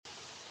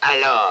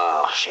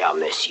Alors, cher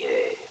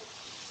monsieur,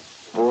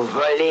 vous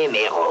volez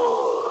mes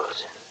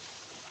roses.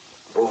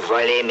 Vous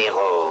volez mes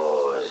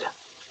roses,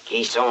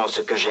 qui sont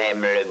ce que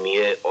j'aime le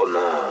mieux au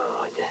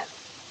monde.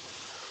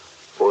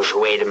 Vous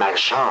jouez de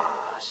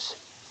malchance,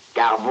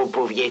 car vous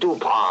pouviez tout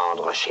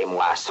prendre chez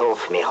moi,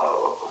 sauf mes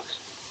roses.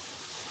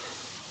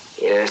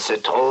 Il se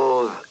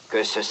trouve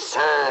que ce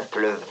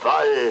simple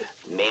vol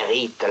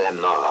mérite la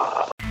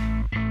mort.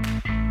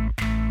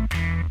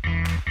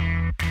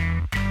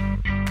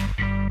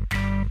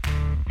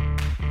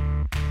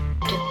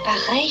 De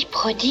pareils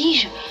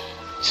prodiges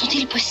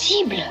sont-ils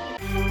possibles ?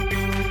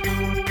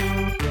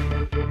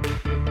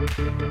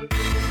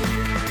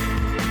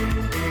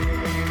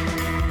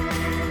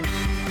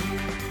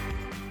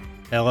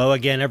 Hello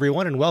again,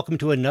 everyone, and welcome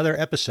to another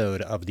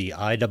episode of the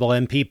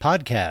IMMP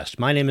podcast.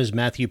 My name is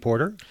Matthew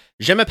Porter.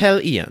 Je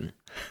m'appelle Ian.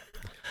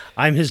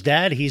 I'm his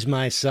dad. He's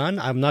my son.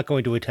 I'm not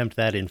going to attempt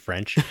that in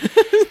French.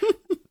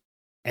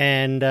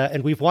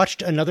 And we've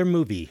watched another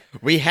movie.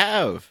 We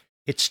have.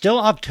 It's still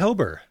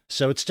October,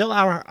 so it's still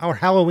our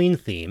Halloween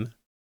theme.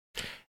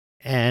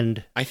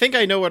 And I think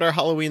I know what our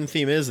Halloween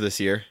theme is this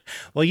year.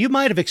 Well, you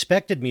might have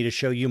expected me to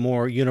show you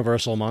more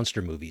Universal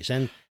monster movies,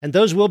 and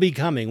those will be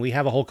coming. We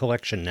have a whole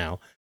collection now.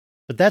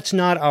 But that's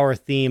not our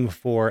theme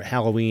for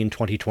Halloween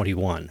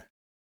 2021.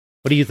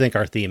 What do you think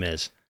our theme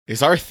is?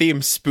 Is our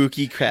theme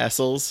Spooky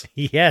Castles?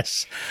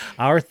 Yes,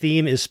 our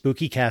theme is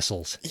Spooky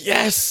Castles.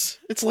 Yes!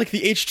 It's like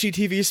the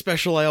HGTV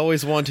special I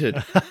always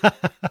wanted.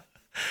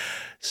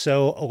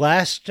 So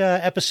last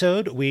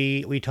episode,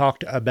 we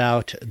talked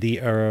about the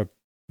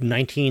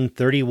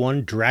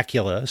 1931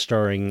 Dracula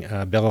starring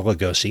Bela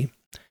Lugosi.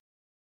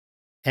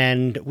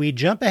 And we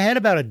jump ahead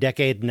about a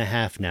decade and a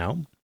half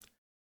now,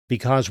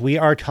 because we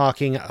are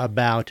talking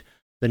about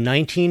the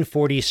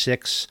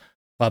 1946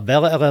 La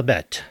Belle et la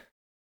Bête,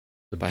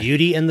 The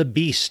Beauty and the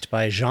Beast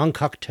by Jean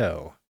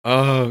Cocteau.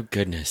 Oh,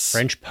 goodness.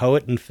 French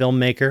poet and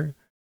filmmaker.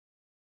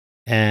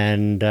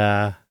 And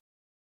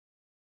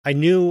I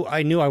knew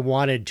I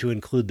wanted to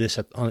include this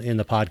in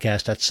the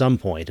podcast at some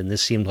point, and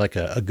this seemed like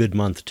a good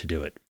month to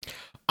do it.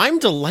 I'm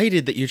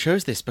delighted that you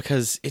chose this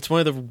because it's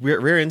one of the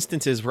rare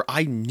instances where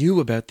I knew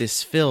about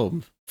this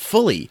film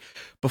fully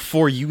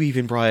before you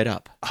even brought it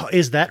up. Oh,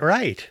 is that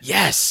right?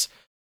 Yes.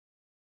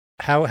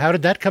 How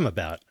did that come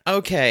about?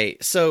 Okay,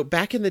 so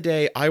back in the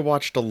day, I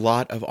watched a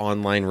lot of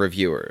online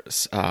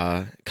reviewers.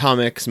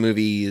 Comics,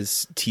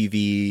 movies,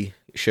 TV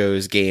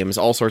shows, games,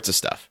 all sorts of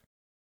stuff.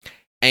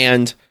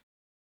 And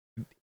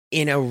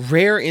in a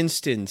rare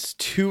instance,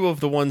 two of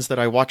the ones that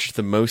I watched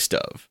the most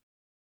of,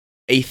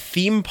 a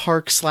theme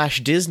park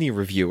 / Disney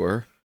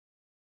reviewer,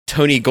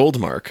 Tony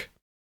Goldmark,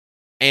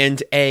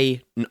 and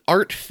an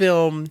art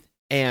film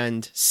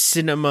and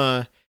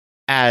cinema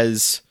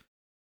as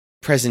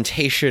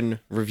presentation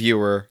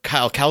reviewer,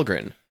 Kyle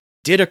Calgren,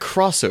 did a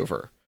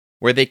crossover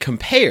where they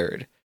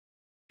compared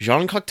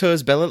Jean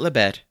Cocteau's Belle et la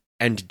Bête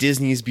and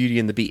Disney's Beauty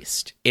and the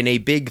Beast in a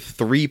big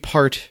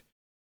 3-part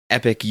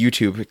epic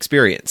YouTube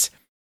experience.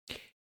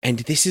 And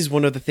this is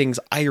one of the things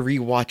I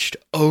rewatched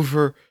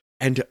over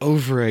and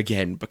over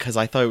again because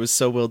I thought it was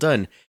so well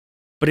done.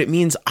 But it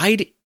means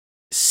I'd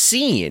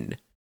seen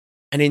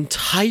an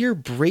entire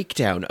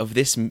breakdown of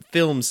this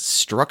film's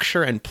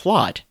structure and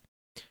plot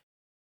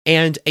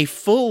and a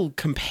full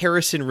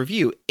comparison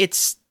review.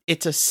 It's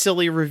a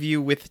silly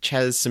review which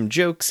has some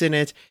jokes in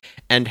it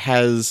and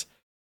has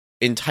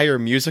entire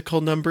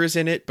musical numbers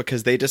in it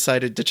because they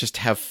decided to just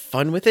have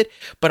fun with it.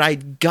 But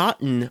I'd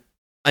gotten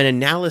an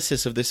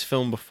analysis of this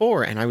film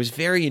before, and I was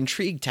very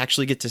intrigued to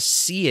actually get to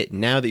see it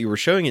now that you were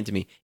showing it to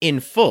me in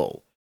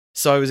full.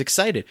 So I was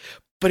excited.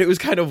 But it was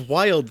kind of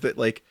wild that,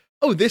 like,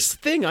 oh, this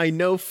thing I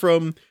know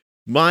from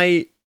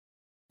my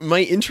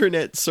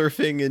internet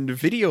surfing and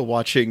video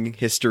watching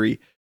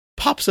history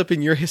pops up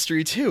in your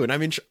history too. And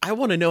I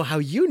want to know how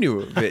you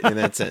knew of it in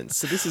that sense.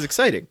 So this is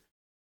exciting.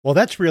 Well,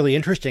 that's really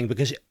interesting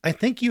because I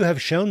think you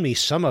have shown me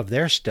some of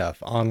their stuff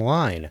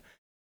online,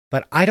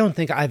 but I don't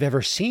think I've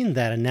ever seen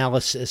that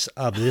analysis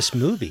of this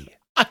movie.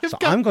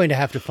 I'm going to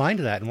have to find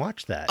that and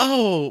watch that.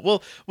 Oh,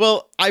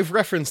 well, I've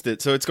referenced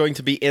it, so it's going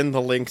to be in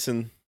the links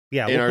in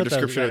our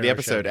description of the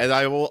episode. And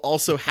I will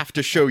also have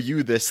to show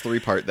you this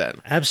 3-part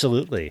then.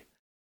 Absolutely.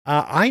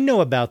 I know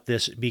about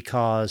this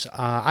because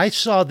I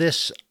saw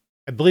this,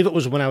 I believe it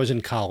was when I was in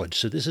college.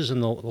 So this is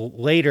in the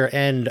later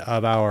end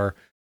of our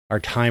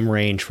time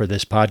range for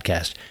this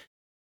podcast.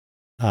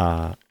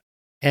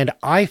 And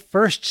I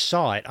first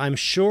saw it, I'm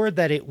sure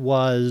that it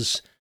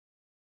was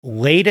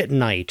late at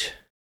night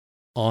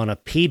on a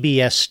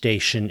PBS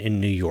station in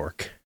New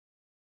York.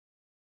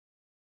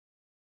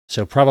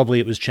 So probably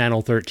it was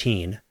Channel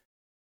 13.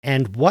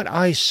 And what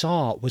I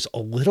saw was a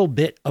little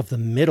bit of the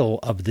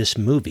middle of this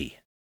movie,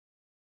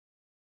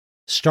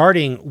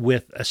 starting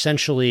with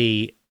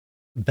essentially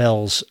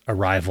Belle's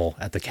arrival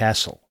at the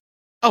castle.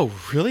 Oh,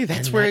 really?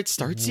 That's where it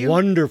starts you?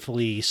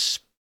 Wonderfully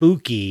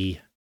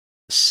spooky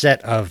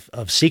set of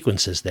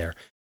sequences there.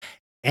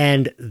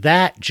 And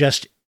that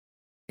just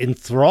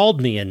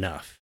enthralled me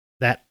enough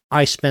that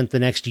I spent the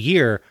next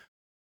year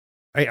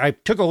I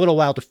took a little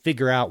while to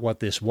figure out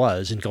what this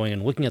was, and going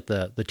and looking at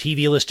the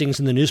TV listings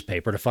in the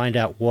newspaper to find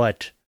out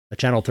what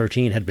Channel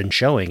 13 had been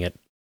showing at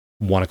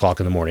 1 o'clock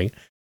in the morning.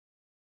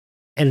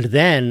 And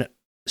then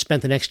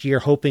spent the next year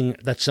hoping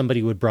that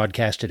somebody would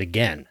broadcast it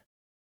again.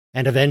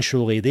 And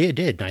eventually they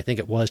did, and I think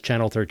it was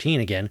Channel 13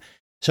 again,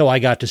 so I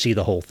got to see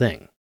the whole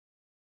thing.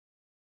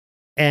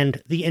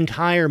 And the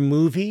entire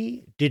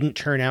movie didn't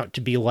turn out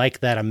to be like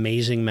that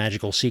amazing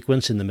magical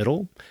sequence in the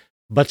middle,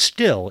 but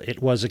still,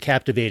 it was a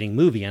captivating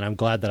movie, and I'm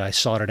glad that I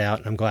sought it out,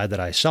 and I'm glad that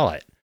I saw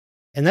it.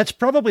 And that's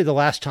probably the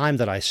last time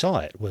that I saw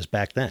it, was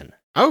back then.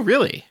 Oh,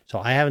 really? So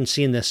I haven't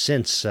seen this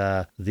since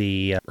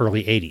the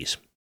early 80s.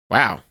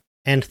 Wow.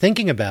 And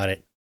thinking about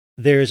it,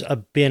 there's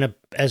been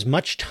as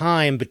much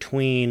time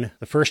between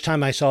the first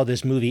time I saw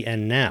this movie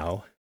and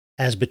now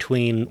as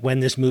between when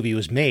this movie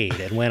was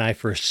made and when I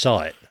first saw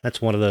it.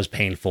 That's one of those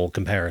painful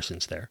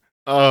comparisons there.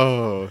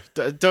 Oh,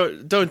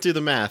 don't do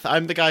the math.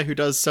 I'm the guy who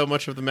does so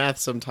much of the math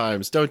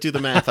sometimes. Don't do the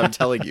math, I'm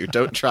telling you.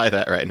 Don't try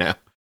that right now.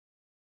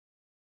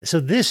 So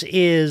this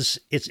is,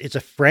 it's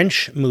a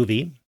French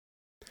movie,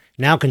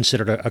 now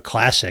considered a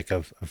classic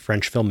of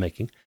French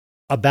filmmaking,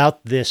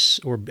 about this,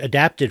 or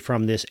adapted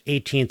from this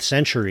 18th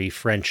century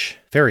French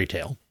fairy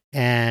tale.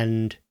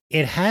 And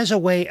it has a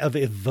way of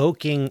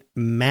evoking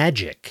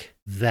magic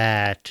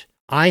that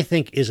I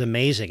think is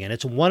amazing. And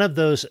it's one of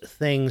those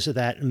things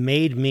that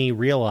made me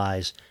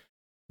realize,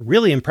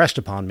 really impressed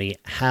upon me,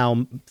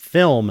 how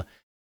film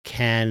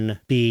can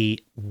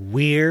be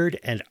weird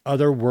and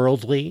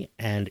otherworldly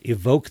and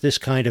evoke this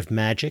kind of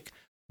magic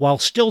while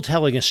still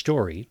telling a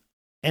story,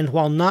 and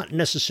while not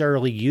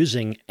necessarily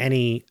using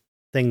anything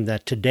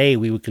that today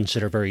we would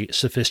consider very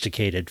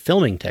sophisticated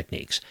filming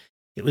techniques.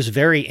 It was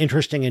very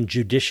interesting and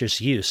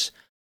judicious use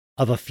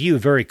of a few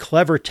very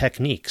clever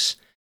techniques,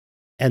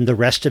 and the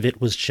rest of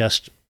it was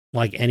just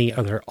like any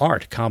other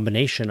art,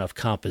 combination of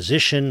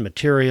composition,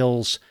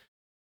 materials,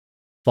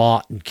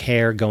 thought and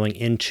care going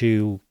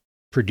into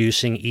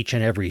producing each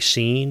and every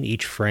scene,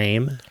 each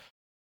frame.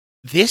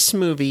 This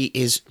movie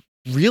is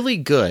really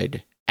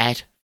good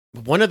at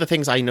one of the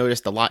things I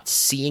noticed a lot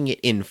seeing it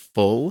in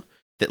full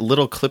that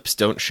little clips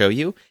don't show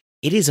you.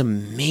 It is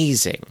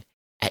amazing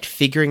at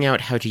figuring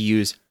out how to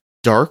use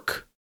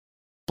dark,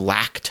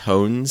 black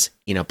tones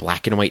in a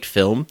black and white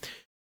film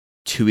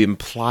to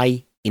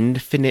imply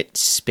infinite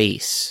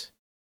space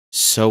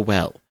so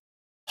well.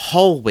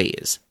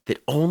 Hallways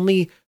that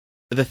only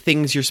the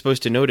things you're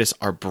supposed to notice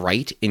are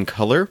bright in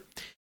color,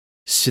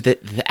 so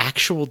that the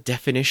actual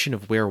definition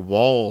of where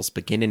walls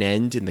begin and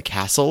end in the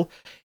castle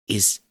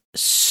is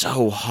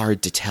so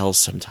hard to tell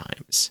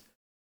sometimes.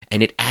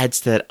 And it adds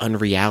to that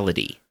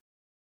unreality.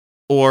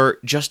 Or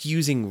just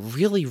using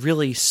really,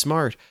 really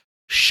smart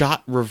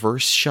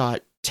reverse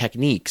shot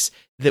techniques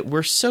that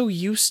we're so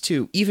used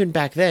to, even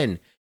back then,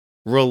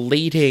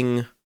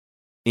 relating,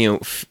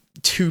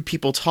 two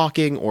people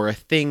talking or a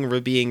thing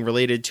being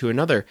related to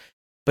another.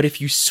 But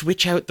if you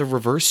switch out the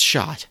reverse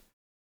shot,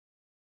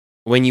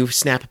 when you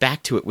snap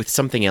back to it with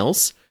something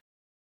else,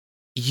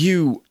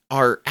 you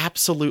are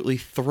absolutely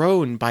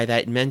thrown by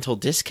that mental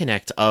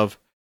disconnect of,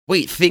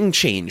 wait, thing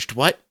changed.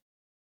 What?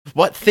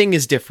 What thing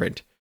is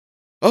different?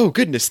 Oh,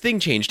 goodness, thing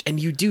changed.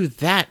 And you do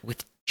that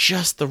with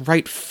just the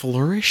right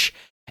flourish,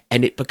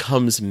 and it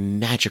becomes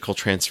magical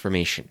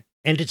transformation.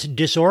 And it's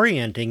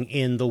disorienting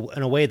in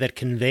a way that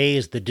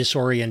conveys the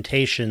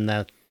disorientation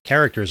that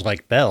characters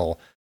like Belle,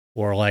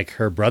 or like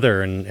her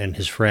brother and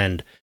his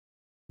friend,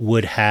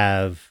 would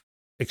have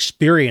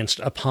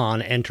experienced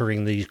upon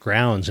entering these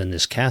grounds in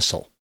this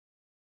castle.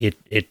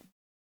 It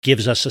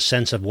gives us a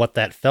sense of what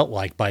that felt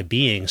like by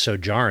being so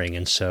jarring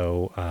and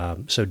so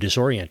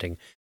disorienting,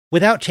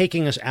 without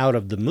taking us out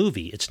of the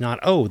movie. It's not,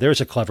 oh,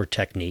 there's a clever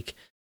technique.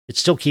 It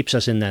still keeps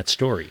us in that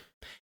story.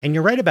 And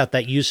you're right about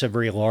that use of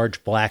very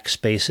large black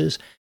spaces.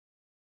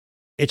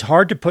 It's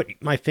hard to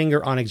put my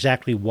finger on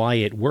exactly why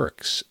it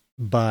works,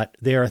 but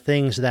there are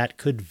things that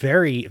could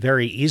very,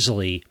 very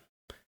easily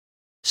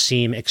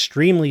seem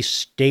extremely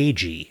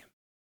stagey,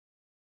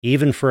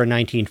 even for a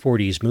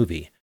 1940s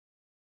movie,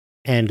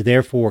 and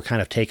therefore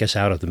kind of take us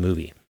out of the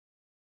movie.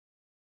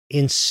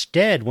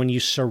 Instead, when you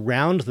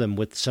surround them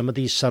with some of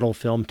these subtle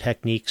film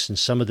techniques and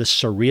some of this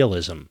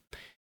surrealism,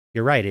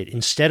 you're right,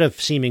 instead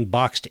of seeming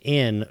boxed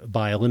in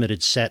by a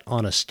limited set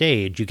on a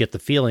stage, you get the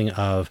feeling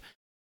of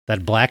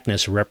that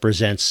blackness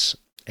represents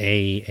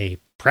a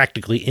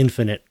practically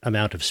infinite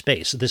amount of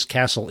space. This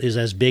castle is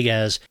as big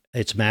as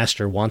its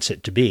master wants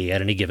it to be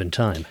at any given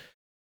time.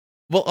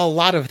 Well, a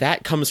lot of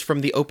that comes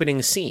from the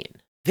opening scene.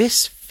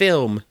 This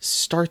film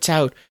starts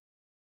out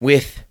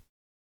with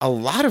a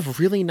lot of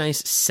really nice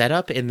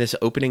setup in this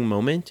opening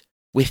moment,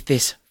 with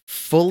this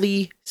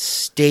fully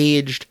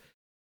staged,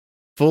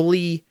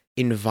 fully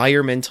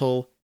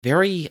environmental,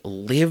 very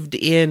lived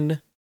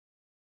in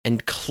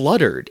and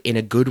cluttered in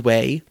a good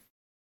way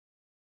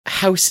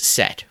house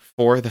set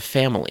for the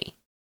family,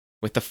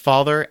 with the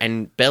father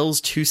and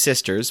Belle's two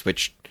sisters,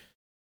 which,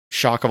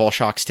 shock of all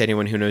shocks to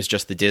anyone who knows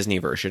just the Disney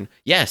version.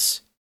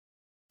 Yes,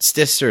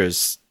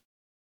 sisters,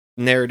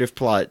 narrative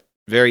plot,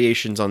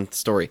 variations on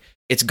story.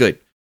 It's good.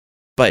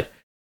 But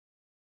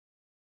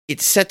it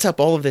sets up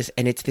all of this,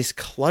 and it's this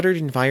cluttered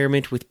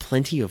environment with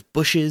plenty of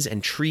bushes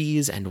and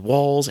trees and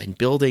walls and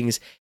buildings,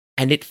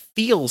 and it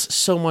feels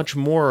so much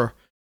more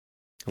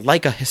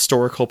like a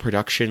historical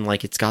production,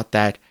 like it's got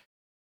that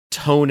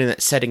tone and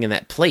that setting and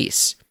that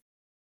place.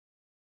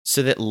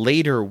 So that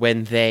later,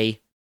 when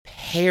they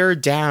pare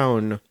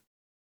down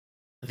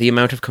the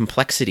amount of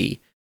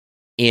complexity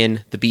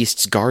in the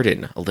beast's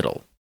garden a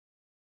little,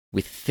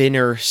 with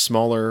thinner,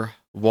 smaller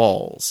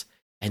walls,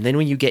 and then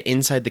when you get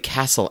inside the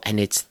castle and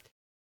it's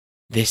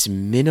this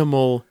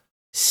minimal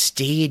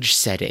stage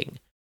setting,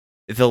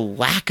 the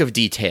lack of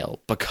detail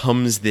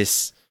becomes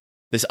this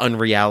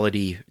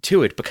unreality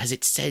to it, because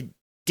it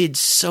did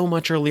so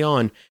much early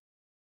on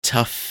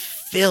to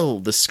fill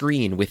the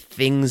screen with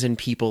things and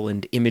people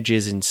and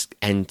images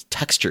and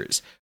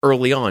textures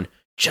early on,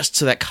 just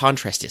so that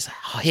contrast is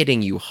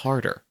hitting you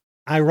harder.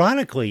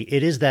 Ironically,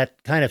 it is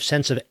that kind of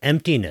sense of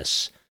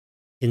emptiness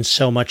in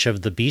so much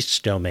of the beast's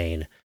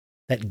domain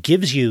that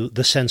gives you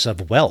the sense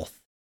of wealth.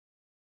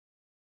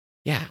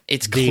 Yeah,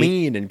 it's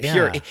clean and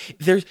pure.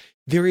 Yeah.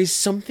 There is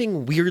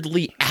something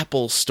weirdly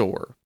Apple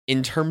Store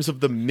in terms of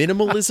the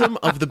minimalism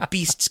of the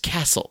beast's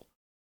castle.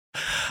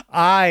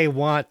 I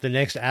want the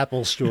next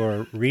Apple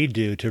Store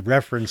redo to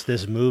reference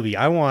this movie.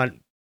 I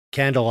want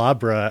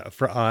candelabra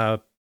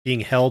for being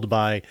held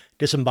by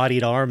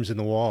disembodied arms in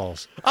the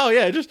walls. Oh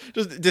yeah, just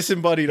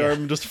disembodied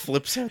arm just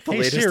flips out the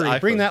latest Siri,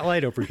 iPhone. bring that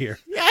light over here.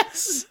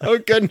 Yes. Oh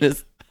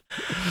goodness.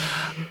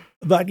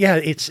 But yeah,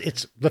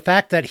 it's the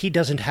fact that he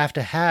doesn't have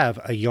to have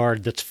a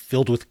yard that's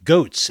filled with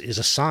goats is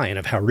a sign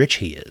of how rich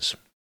he is.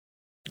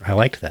 I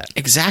like that.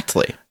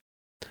 Exactly.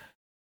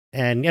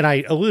 And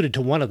I alluded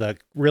to one of the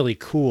really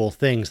cool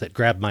things that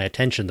grabbed my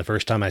attention the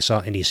first time I saw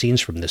any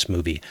scenes from this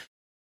movie.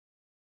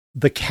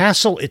 The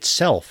castle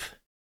itself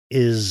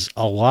is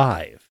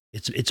alive.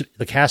 It's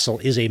the castle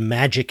is a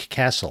magic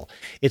castle.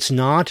 It's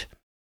not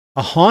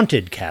a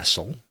haunted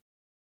castle.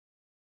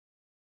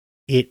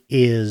 It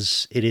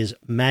is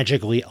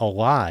magically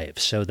alive,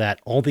 so that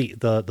all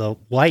the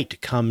light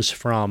comes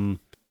from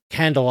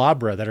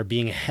candelabra that are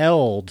being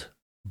held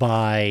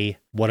by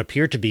what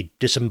appear to be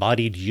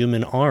disembodied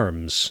human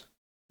arms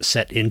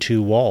set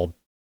into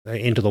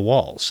the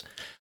walls.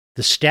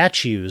 The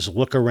statues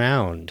look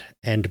around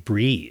and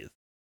breathe.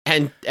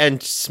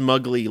 And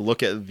smugly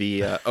look at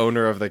the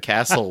owner of the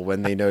castle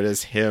when they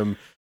notice him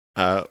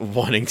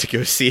wanting to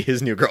go see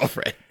his new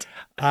girlfriend.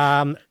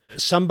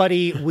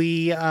 Somebody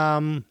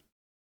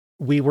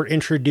we were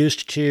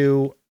introduced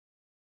to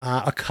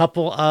a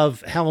couple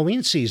of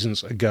Halloween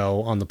seasons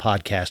ago on the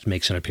podcast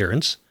makes an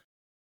appearance.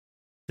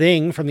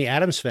 Thing from the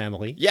Addams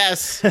Family.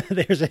 Yes.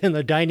 There's in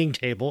the dining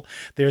table,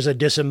 there's a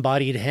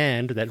disembodied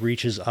hand that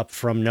reaches up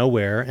from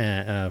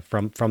nowhere,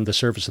 from the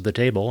surface of the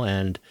table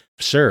and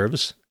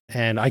serves.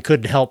 And I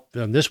couldn't help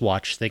on this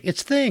watch think,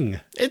 it's Thing.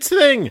 It's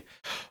Thing.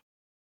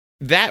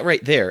 That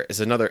right there is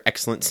another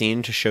excellent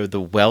scene to show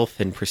the wealth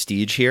and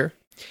prestige here.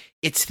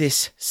 It's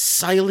this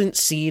silent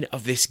scene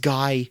of this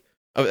guy,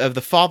 of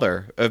Bell's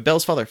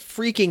father,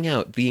 freaking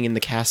out being in the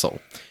castle.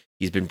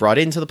 He's been brought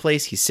into the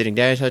place, he's sitting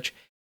down and such.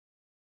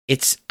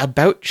 It's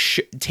about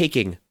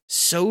taking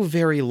so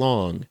very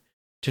long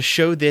to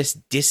show this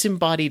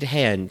disembodied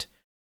hand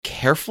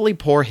carefully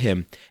pour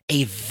him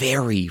a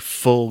very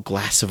full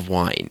glass of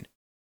wine.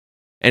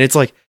 And it's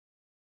like,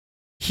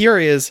 here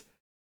is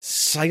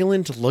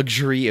silent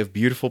luxury of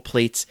beautiful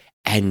plates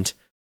and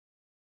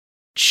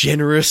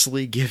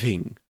generously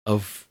giving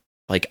of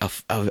like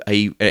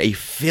a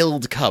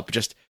filled cup,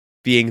 just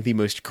being the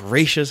most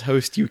gracious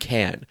host you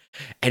can.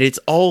 And it's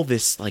all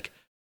this like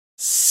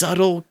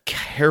subtle,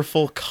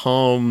 careful,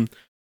 calm,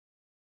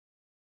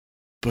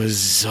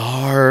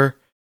 bizarre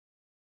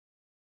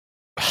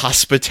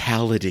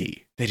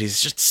hospitality that is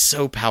just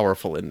so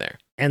powerful in there.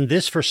 And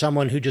this for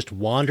someone who just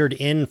wandered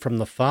in from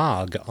the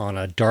fog on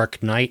a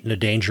dark night in a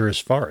dangerous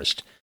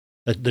forest.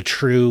 The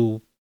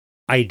true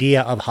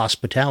idea of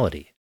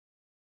hospitality.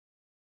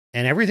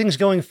 And everything's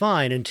going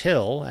fine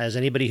until, as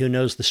anybody who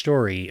knows the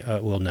story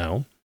will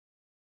know,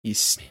 he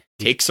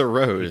takes a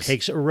rose. He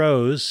takes a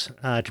rose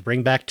to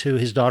bring back to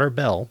his daughter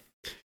Belle.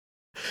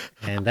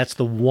 And that's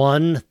the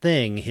one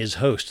thing his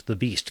host, the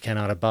Beast,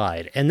 cannot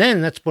abide. And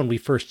then that's when we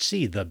first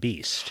see the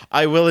Beast.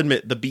 I will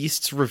admit, the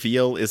Beast's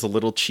reveal is a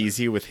little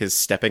cheesy with his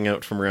stepping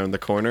out from around the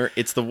corner.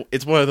 It's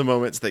one of the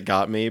moments that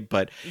got me,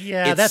 but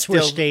yeah, that's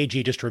where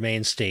stagey just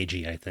remains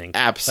stagey, I think.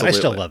 Absolutely. But I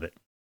still love it.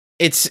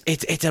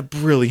 It's a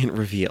brilliant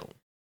reveal.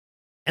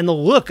 And the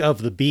look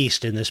of the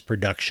Beast in this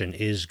production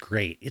is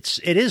great.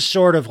 It is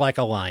sort of like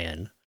a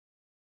lion,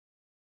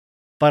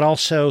 but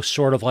also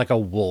sort of like a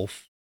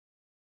wolf.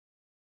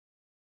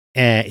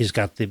 And he's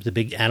got the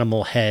big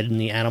animal head and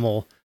the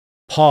animal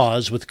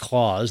paws with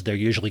claws. They're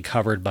usually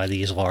covered by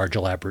these large,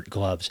 elaborate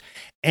gloves.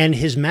 And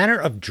his manner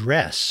of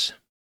dress,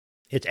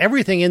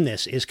 everything in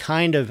this is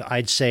kind of,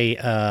 I'd say,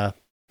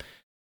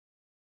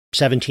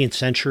 17th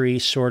century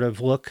sort of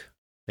look.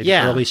 Maybe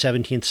early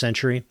 17th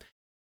century.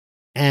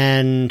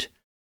 And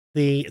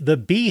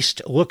the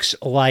Beast looks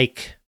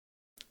like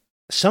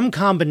some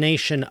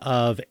combination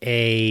of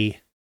a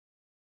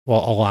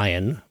well, a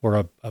lion or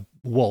a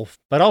wolf,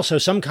 but also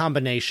some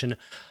combination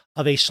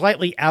of a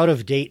slightly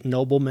out-of-date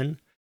nobleman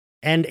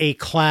and a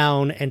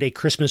clown and a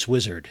Christmas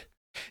wizard.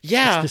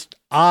 Yeah. It's this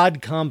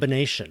odd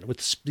combination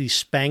with these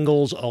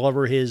spangles all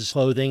over his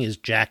clothing, his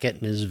jacket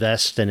and his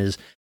vest and his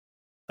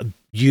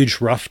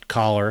huge ruffed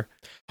collar.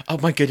 Oh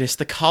my goodness,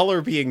 the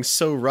collar being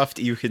so roughed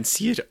you can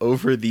see it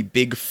over the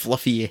big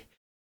fluffy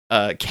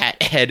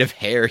cat head of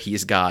hair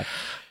he's got.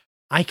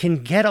 I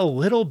can get a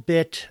little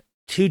bit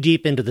too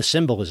deep into the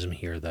symbolism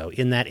here, though,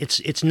 in that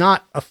it's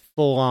not a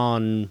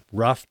full-on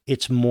ruff.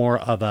 It's more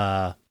of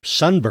a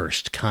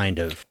sunburst kind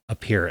of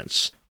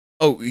appearance.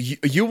 Oh,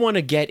 you want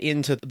to get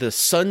into the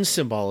sun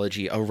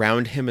symbology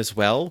around him as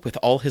well, with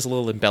all his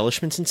little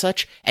embellishments and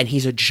such, and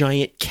he's a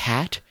giant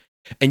cat,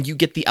 and you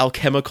get the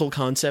alchemical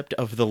concept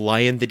of the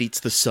lion that eats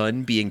the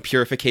sun being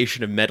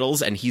purification of metals,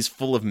 and he's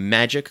full of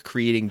magic,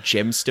 creating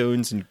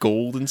gemstones and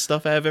gold and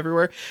stuff I have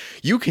everywhere.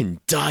 You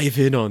can dive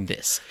in on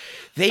this.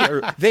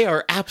 They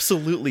are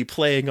absolutely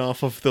playing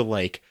off of the,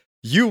 like,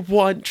 you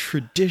want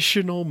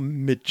traditional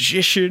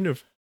magician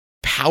of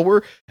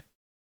power?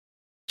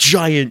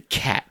 Giant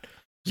cat.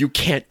 You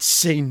can't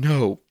say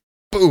no.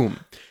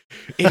 Boom.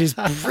 It is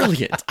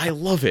brilliant. I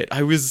love it.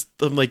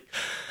 I'm like,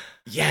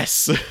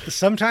 yes.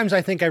 Sometimes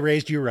I think I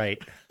raised you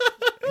right.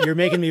 You're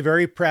making me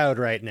very proud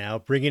right now,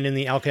 bringing in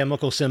the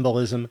alchemical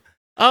symbolism.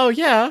 Oh,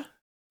 yeah.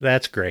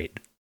 That's great.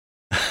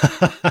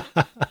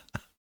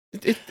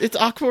 It's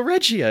Aqua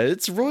Regia.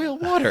 It's royal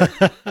water.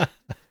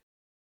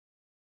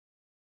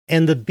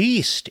 And the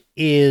Beast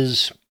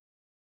is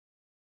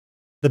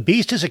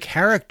a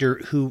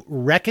character who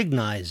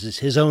recognizes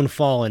his own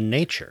fallen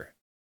nature.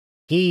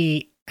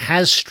 He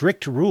has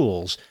strict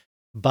rules,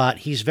 but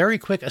he's very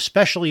quick,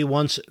 especially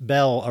once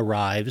Belle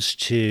arrives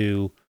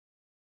to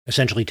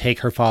essentially take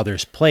her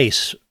father's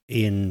place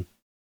in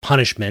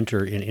punishment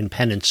or in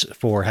penance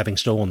for having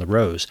stolen the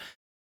rose.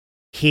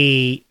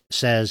 He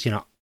says,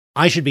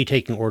 I should be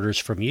taking orders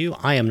from you.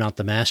 I am not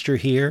the master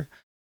here.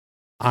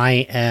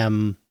 I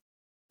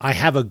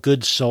have a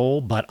good soul,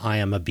 but I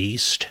am a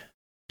beast.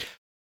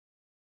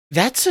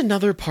 That's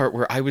another part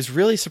where I was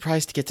really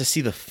surprised to get to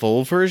see the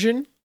full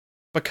version,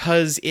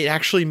 because it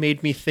actually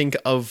made me think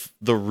of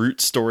the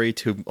root story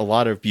to a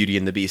lot of Beauty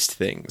and the Beast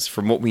things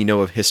from what we know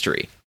of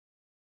history.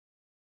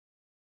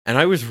 And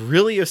I was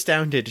really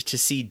astounded to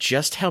see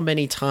just how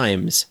many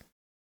times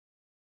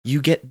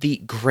you get the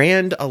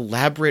grand,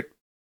 elaborate,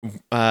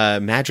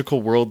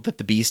 magical world that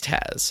the Beast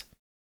has.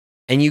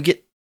 And you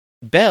get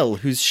Belle,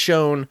 who's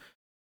shown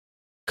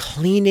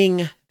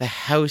cleaning the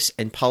house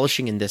and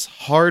polishing, and this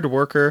hard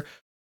worker,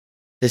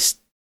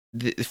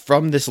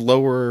 from this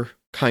lower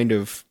kind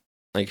of,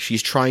 like,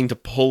 she's trying to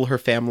pull her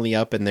family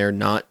up and they're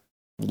not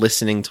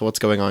listening to what's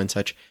going on and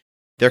such.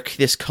 They're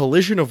this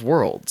collision of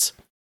worlds.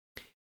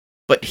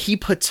 But he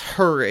puts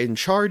her in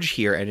charge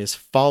here and is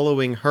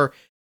following her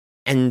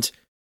and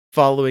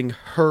following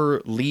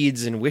her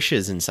leads and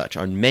wishes and such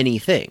on many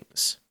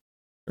things.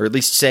 Or at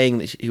least saying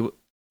that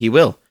he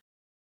will.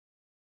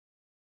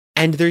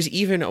 And there's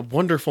even a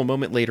wonderful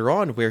moment later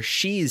on where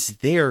she's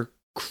there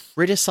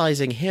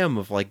criticizing him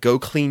of, like, go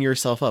clean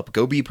yourself up,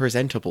 go be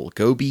presentable,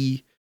 go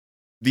be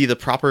the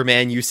proper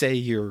man you say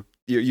you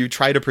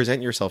try to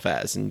present yourself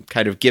as, and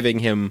kind of giving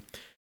him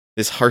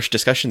this harsh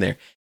discussion there.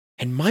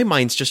 And my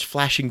mind's just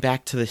flashing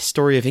back to the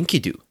story of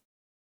Enkidu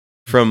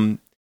from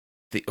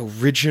the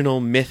original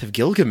myth of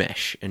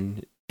Gilgamesh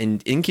and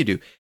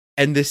Enkidu,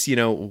 and this,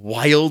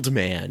 wild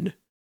man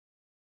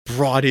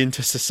brought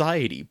into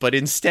society, but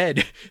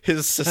instead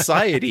his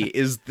society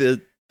is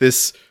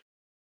this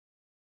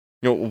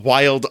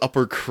wild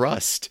upper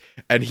crust,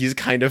 and he's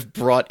kind of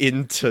brought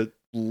in to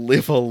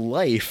live a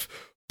life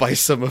by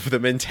some of the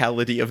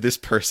mentality of this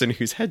person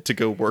who's had to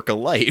go work a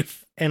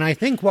life. And I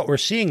think what we're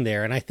seeing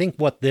there, and I think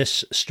what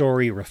this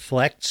story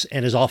reflects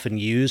and is often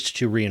used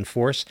to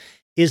reinforce,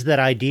 is that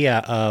idea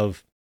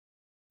of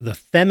the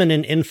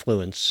feminine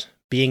influence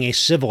being a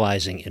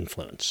civilizing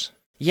influence.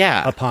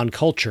 Yeah. Upon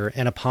culture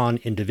and upon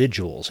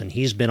individuals. And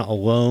he's been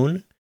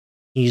alone.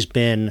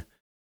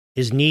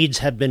 His needs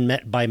have been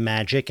met by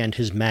magic and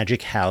his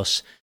magic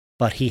house,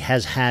 but he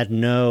has had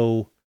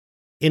no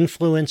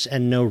influence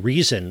and no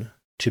reason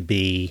to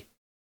be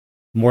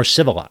more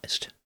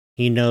civilized.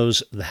 He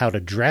knows how to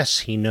dress,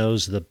 he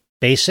knows the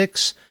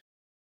basics,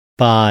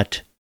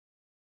 but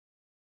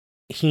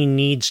he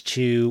needs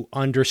to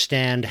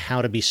understand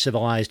how to be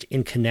civilized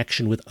in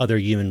connection with other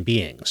human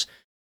beings.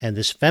 And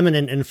this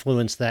feminine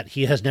influence that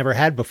he has never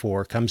had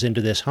before comes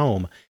into this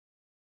home,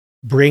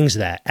 brings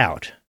that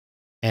out,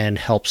 and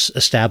helps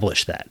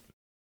establish that.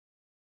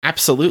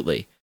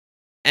 Absolutely.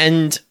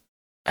 And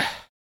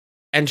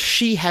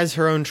she has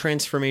her own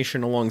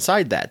transformation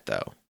alongside that,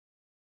 though.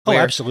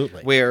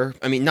 Absolutely. Where,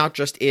 I mean, not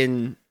just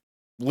in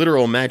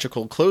literal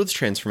magical clothes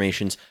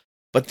transformations,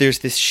 but there's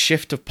this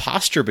shift of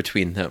posture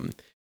between them,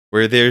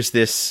 where there's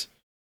this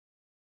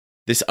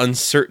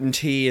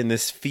uncertainty and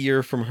this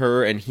fear from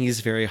her, and he's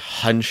very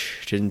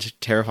hunched and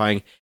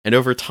terrifying. And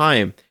over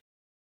time,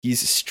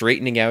 he's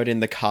straightening out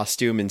in the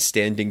costume and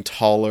standing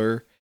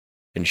taller,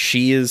 and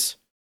she is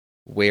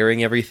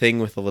wearing everything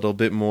with a little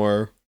bit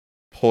more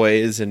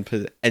poise, and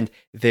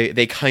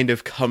they kind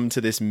of come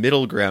to this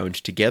middle ground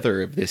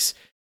together of this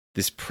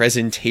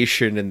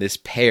presentation and this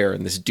pair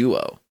and this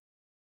duo.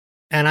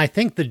 And I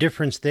think the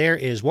difference there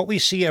is what we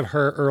see of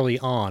her early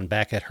on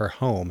back at her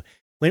home,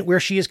 where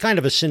she is kind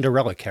of a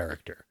Cinderella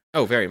character.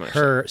 Oh, very much.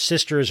 Her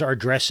sisters are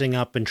dressing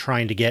up and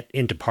trying to get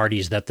into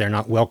parties that they're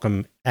not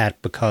welcome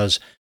at because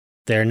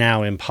they're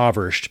now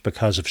impoverished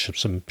because of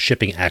some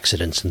shipping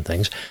accidents and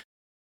things.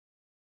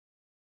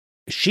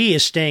 She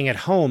is staying at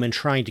home and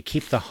trying to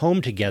keep the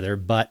home together,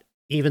 but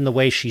even the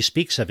way she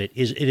speaks of it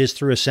is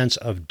through a sense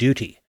of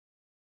duty.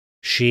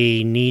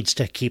 She needs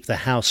to keep the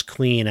house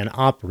clean and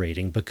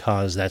operating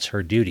because that's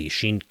her duty.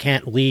 She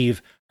can't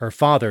leave her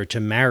father to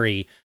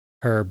marry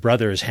her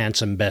brother's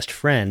handsome best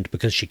friend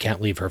because she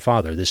can't leave her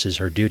father. This is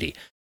her duty.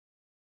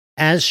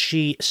 As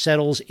she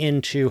settles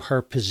into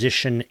her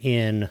position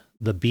in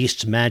the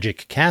Beast's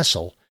magic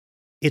castle,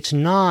 it's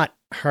not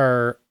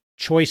her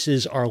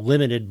choices are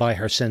limited by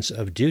her sense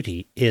of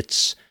duty.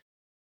 It's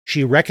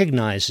she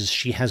recognizes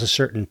she has a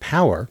certain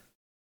power,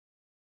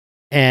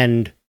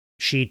 and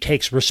she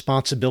takes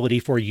responsibility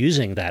for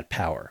using that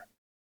power.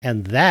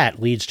 And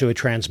that leads to a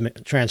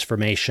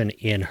transformation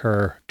in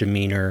her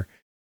demeanor,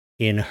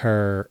 in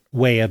her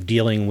way of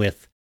dealing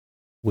with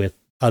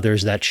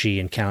others that she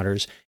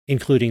encounters,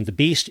 including the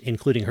Beast,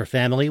 including her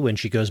family when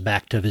she goes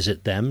back to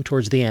visit them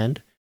towards the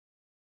end.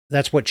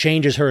 That's what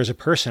changes her as a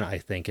person, I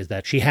think, is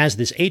that she has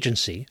this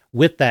agency.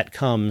 With that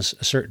comes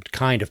a certain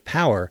kind of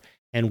power,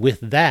 and with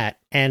that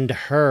and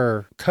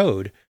her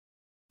code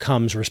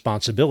comes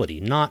responsibility,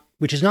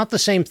 which is not the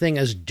same thing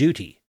as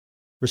duty.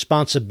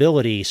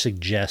 Responsibility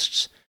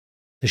suggests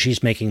that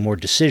she's making more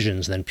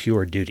decisions than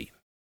pure duty.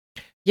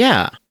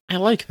 Yeah, I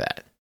like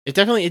that. It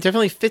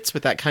definitely fits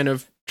with that kind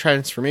of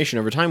transformation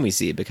over time we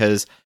see,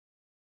 because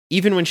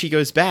even when she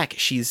goes back,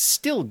 she's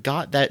still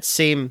got that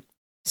same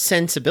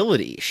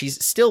sensibility.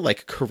 She's still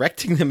like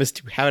correcting them as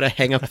to how to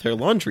hang up their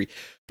laundry,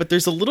 but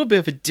there's a little bit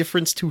of a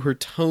difference to her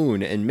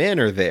tone and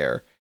manner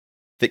there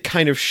that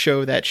kind of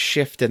show that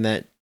shift and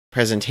that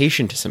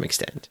presentation to some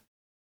extent.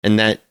 And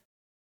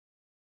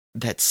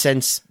that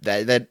sense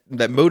that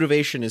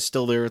motivation is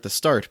still there at the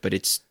start, but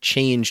it's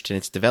changed and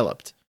it's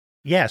developed.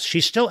 Yes,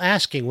 she's still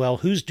asking, well,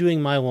 who's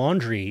doing my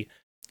laundry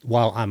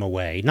while I'm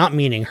away? Not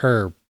meaning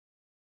her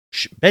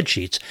bed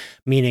sheets,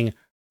 meaning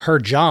her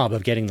job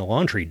of getting the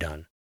laundry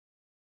done.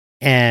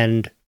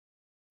 And,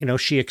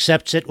 she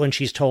accepts it when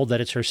she's told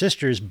that it's her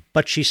sister's,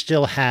 but she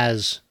still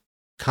has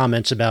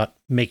comments about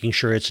making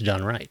sure it's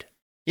done right.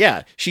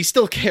 Yeah, she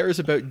still cares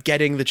about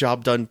getting the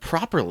job done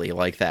properly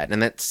like that,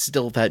 and that's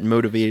still that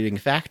motivating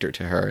factor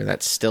to her, and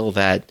that's still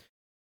that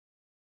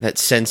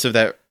sense of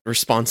that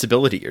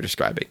responsibility you're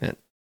describing. That,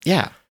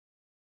 yeah.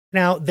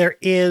 Now,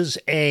 there's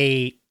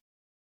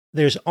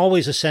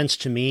always a sense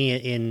to me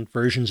in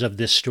versions of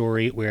this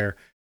story where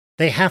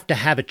they have to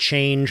have a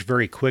change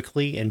very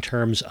quickly in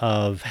terms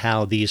of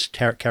how these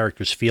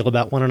characters feel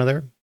about one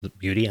another, the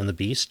Beauty and the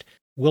Beast.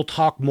 We'll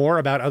talk more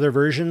about other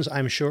versions,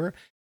 I'm sure.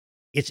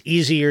 It's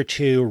easier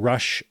to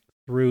rush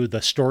through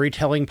the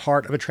storytelling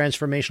part of a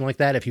transformation like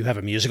that if you have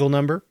a musical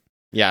number.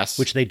 Yes.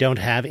 Which they don't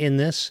have in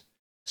this.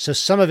 So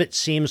some of it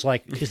seems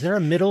like, is there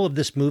a middle of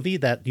this movie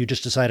that you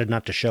just decided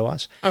not to show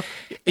us? Oh,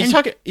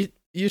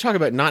 you talk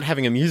about not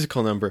having a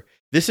musical number.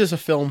 This is a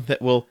film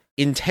that will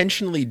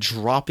intentionally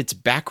drop its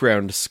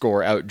background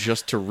score out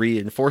just to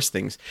reinforce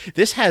things.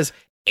 This has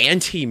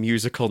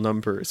anti-musical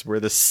numbers where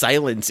the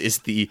silence is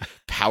the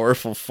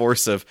powerful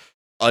force of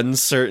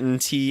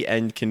uncertainty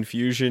and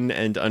confusion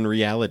and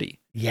unreality.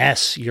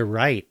 Yes, you're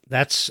right.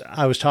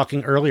 I was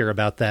talking earlier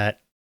about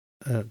that.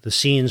 The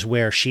scenes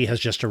where she has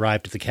just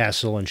arrived at the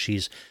castle and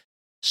she's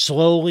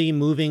slowly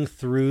moving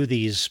through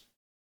these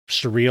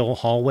surreal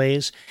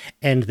hallways,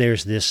 and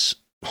there's this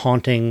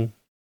haunting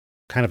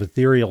kind of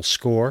ethereal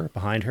score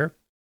behind her.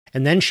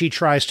 And then she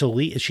tries to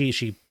leave.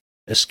 She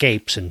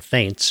escapes and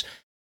faints,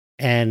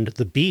 and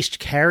the Beast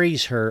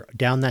carries her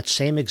down that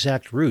same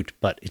exact route,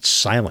 but it's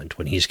silent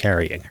when he's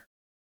carrying her.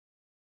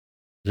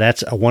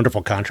 That's a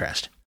wonderful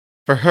contrast.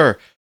 For her,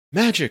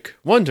 magic,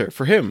 wonder.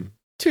 For him,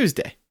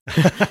 Tuesday.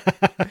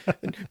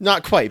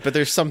 Not quite, but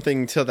there's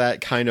something to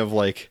that kind of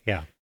like,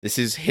 yeah, this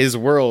is his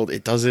world.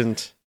 It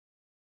doesn't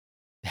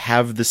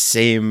have the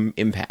same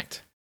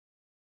impact.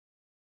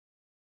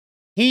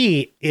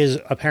 He is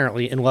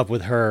apparently in love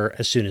with her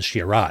as soon as she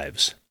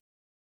arrives.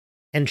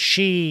 And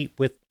she,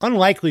 with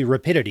unlikely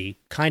rapidity,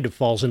 kind of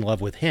falls in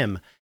love with him,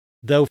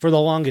 though for the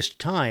longest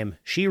time,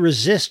 she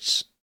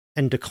resists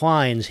and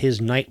declines his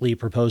nightly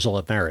proposal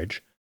of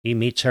marriage. He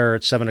meets her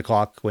at 7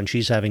 o'clock when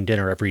she's having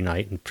dinner every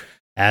night and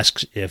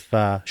asks if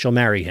she'll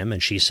marry him,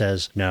 and she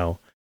says no.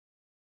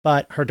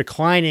 But her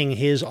declining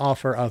his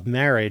offer of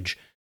marriage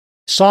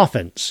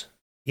softens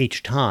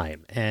each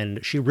time,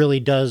 and she really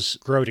does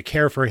grow to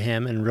care for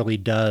him and really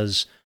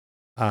does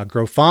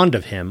grow fond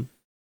of him,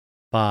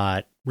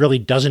 but really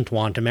doesn't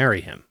want to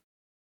marry him.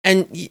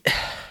 And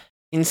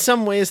in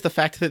some ways, the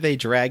fact that they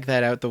drag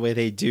that out the way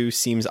they do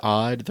seems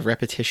odd. The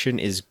repetition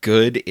is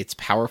good. It's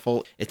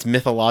powerful. It's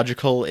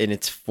mythological in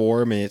its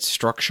form and its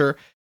structure.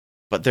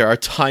 But there are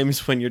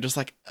times when you're just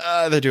like,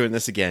 they're doing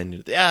this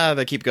again.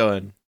 They keep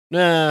going.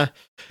 Nah.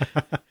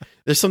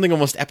 There's something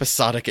almost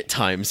episodic at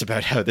times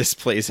about how this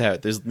plays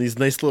out. There's these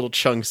nice little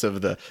chunks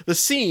of the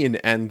scene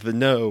and the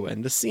no,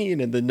 and the scene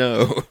and the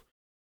no.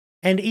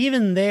 And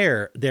even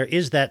there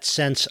is that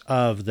sense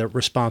of the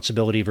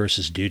responsibility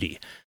versus duty,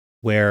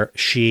 where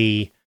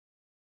she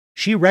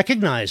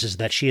recognizes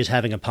that she is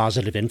having a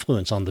positive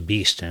influence on the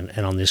beast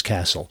and on this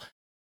castle.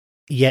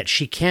 Yet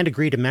she can't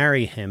agree to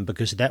marry him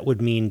because that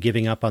would mean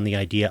giving up on the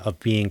idea of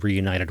being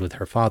reunited with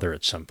her father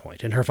at some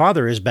point. And her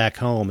father is back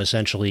home,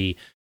 essentially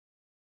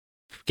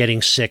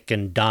getting sick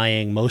and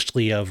dying,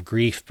 mostly of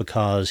grief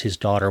because his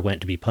daughter went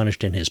to be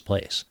punished in his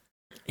place.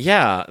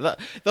 Yeah,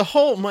 the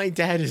whole "my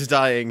dad is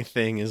dying"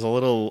 thing is a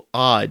little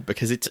odd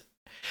because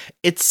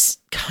it's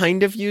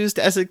kind of used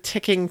as a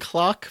ticking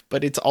clock,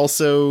 but it's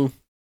also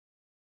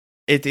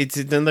it's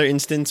another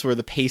instance where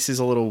the pace is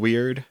a little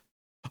weird.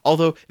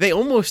 Although they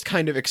almost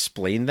kind of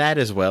explain that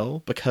as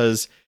well,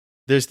 because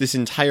there's this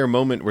entire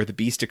moment where the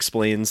beast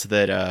explains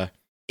that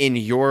in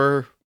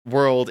your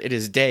world it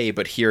is day,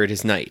 but here it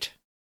is night.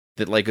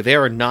 That like they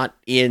are not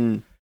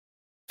in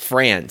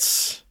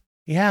France.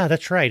 Yeah,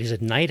 that's right. He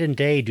said, night and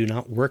day do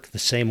not work the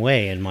same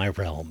way in my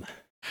realm.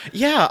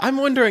 Yeah, I'm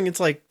wondering, it's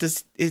like,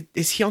 is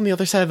he on the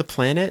other side of the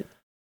planet?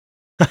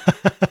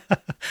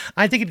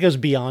 I think it goes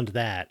beyond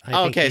that.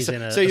 I think he's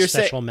in a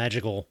special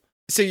magical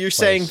So you're place.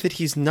 saying that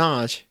he's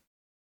not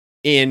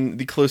in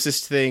the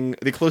closest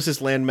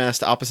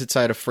landmass opposite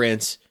side of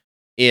France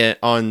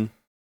on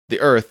the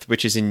Earth,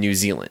 which is in New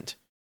Zealand.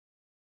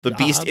 The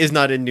beast is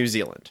not in New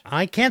Zealand.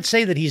 I can't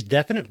say that he's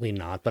definitely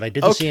not, but I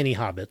didn't see any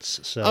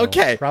hobbits, so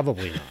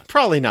probably not.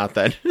 Probably not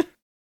then.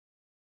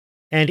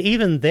 And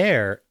even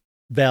there,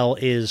 Belle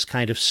is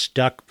kind of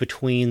stuck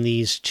between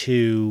these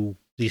two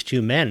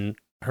men.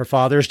 Her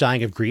father's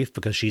dying of grief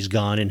because she's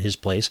gone in his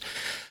place.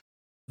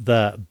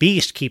 The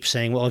beast keeps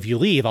saying, well, if you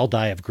leave, I'll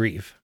die of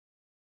grief.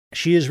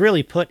 She is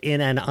really put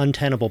in an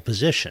untenable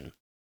position.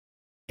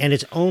 And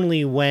it's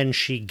only when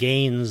she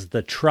gains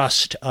the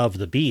trust of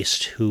the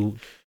beast, who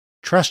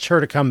trusts her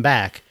to come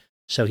back,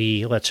 so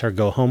he lets her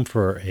go home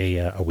for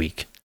a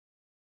week.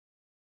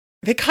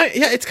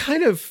 It's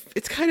kind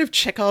of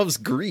Chekhov's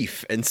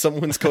grief, and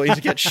someone's going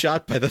to get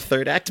shot by the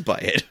third act by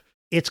it.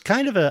 It's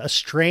kind of a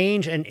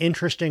strange and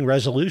interesting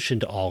resolution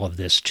to all of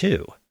this,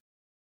 too,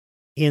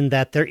 in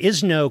that there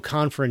is no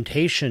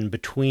confrontation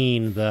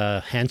between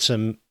the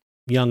handsome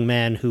young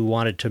man who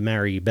wanted to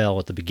marry Belle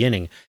at the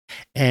beginning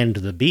and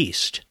the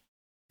beast.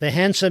 The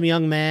handsome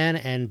young man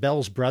and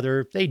Belle's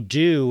brother, they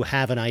do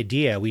have an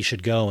idea we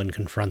should go and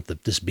confront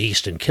this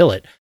beast and kill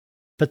it,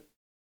 but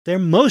they're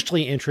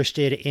mostly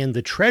interested in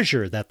the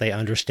treasure that they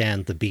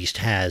understand the beast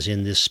has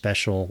in this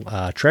special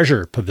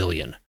treasure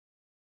pavilion.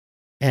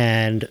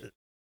 And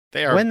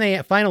when they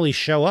finally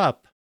show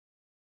up,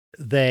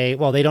 they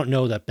don't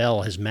know that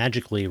Belle has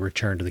magically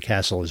returned to the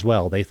castle as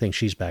well. They think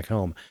she's back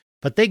home.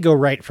 But they go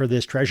right for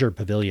this treasure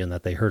pavilion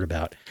that they heard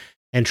about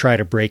and try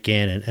to break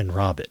in and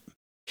rob it.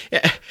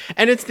 Yeah,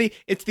 and it's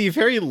the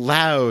very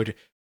loud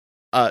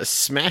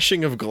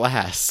smashing of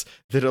glass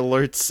that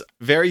alerts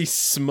very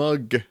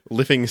smug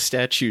living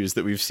statues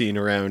that we've seen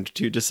around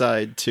to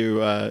decide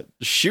to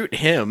shoot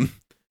him.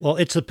 Well,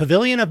 it's the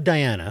Pavilion of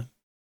Diana,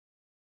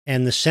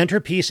 and the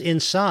centerpiece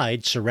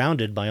inside,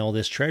 surrounded by all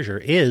this treasure,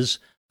 is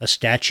a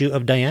statue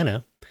of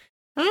Diana.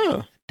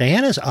 Oh.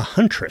 Diana's a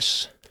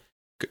huntress.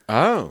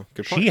 Oh,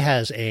 good point. She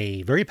has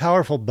a very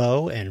powerful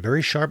bow and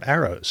very sharp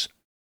arrows,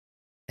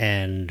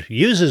 and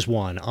uses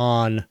one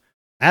on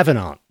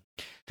Avenant,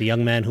 the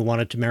young man who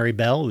wanted to marry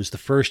Belle, who's the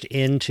first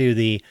into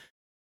the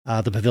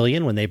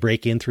pavilion when they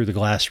break in through the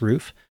glass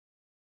roof.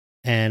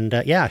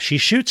 And she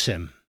shoots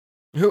him.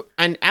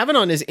 And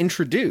Avenant is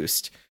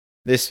introduced,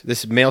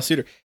 this male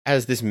suitor,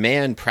 as this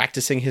man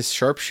practicing his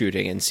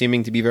sharpshooting and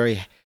seeming to be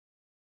very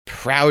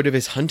proud of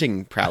his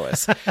hunting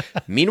prowess.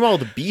 Meanwhile,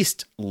 the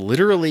beast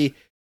literally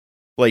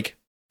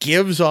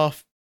gives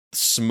off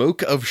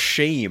smoke of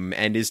shame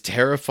and is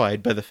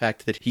terrified by the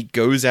fact that he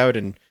goes out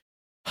and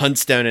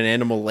hunts down an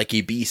animal like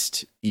a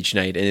beast each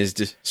night and is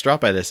distraught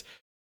by this.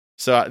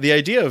 So the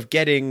idea of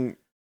getting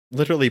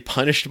literally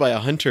punished by a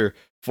hunter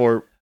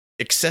for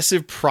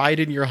excessive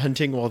pride in your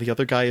hunting while the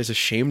other guy is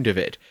ashamed of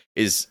it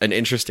is an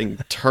interesting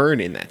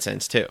turn in that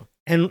sense too.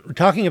 And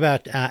talking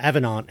about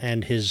Avenant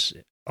and his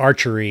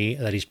archery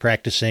that he's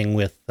practicing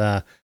with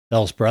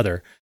Belle's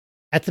brother,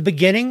 at the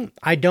beginning,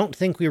 I don't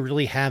think we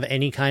really have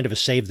any kind of a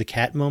save the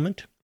cat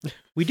moment.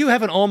 We do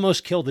have an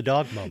almost kill the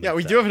dog moment. Yeah,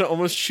 we do have an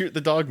almost shoot the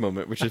dog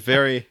moment, which is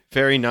very,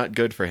 very not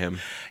good for him.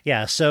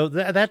 Yeah, so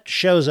that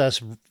shows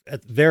us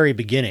at the very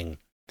beginning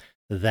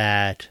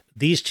that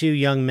these two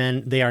young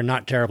men, they are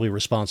not terribly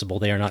responsible.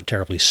 They are not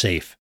terribly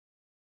safe.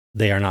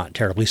 They are not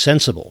terribly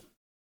sensible.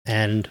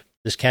 And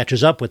this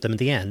catches up with them at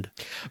the end.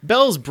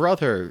 Belle's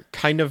brother,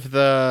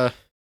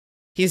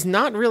 he's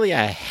not really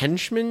a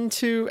henchman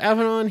to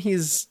Avenant.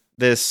 He's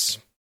this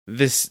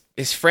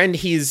his friend,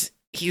 he's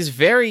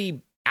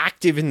very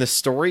active in the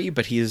story,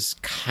 but he is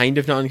kind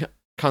of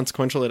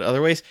non-consequential in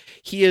other ways.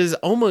 He is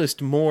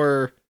almost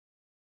more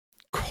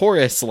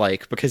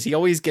chorus-like because he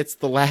always gets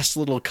the last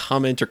little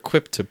comment or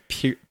quip to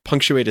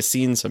punctuate a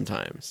scene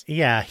sometimes.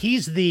 Yeah,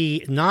 he's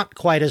the not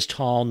quite as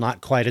tall,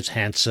 not quite as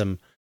handsome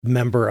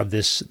member of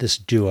this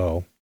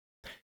duo.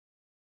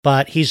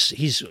 But he's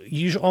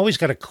usually always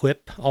got a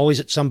quip, always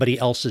at somebody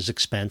else's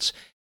expense.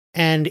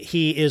 And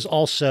he is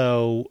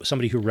also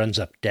somebody who runs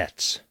up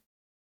debts.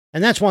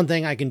 And that's one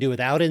thing I can do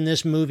without in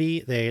this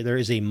movie. There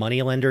is a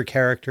moneylender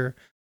character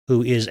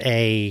who is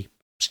a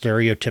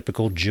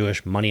stereotypical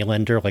Jewish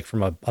moneylender, like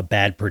from a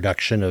bad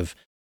production of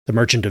The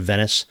Merchant of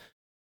Venice.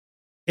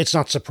 It's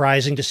not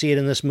surprising to see it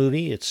in this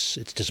movie. It's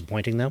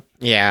disappointing, though.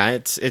 Yeah,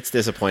 it's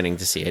disappointing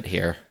to see it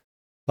here.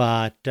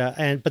 But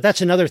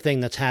that's another thing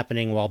that's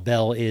happening while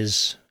Belle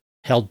is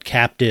held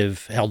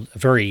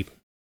very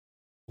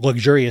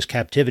luxurious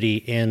captivity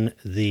in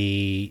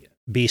the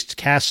Beast's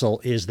castle,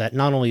 is that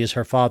not only is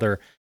her father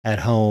at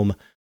home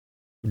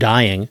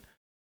dying,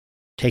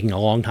 taking a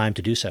long time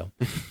to do so,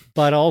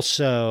 but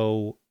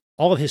also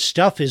all of his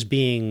stuff is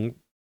being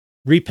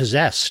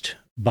repossessed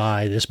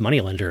by this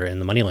moneylender and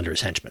the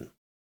moneylender's henchmen.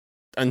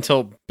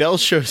 Until Belle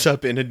shows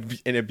up in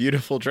a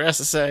beautiful dress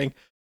saying,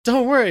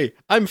 "Don't worry,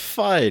 I'm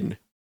fine.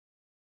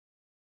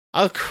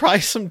 I'll cry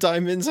some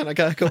diamonds and I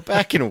gotta go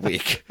back in a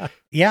week."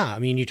 Yeah, I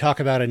mean, you talk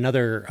about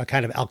a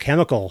kind of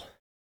alchemical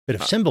bit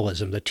of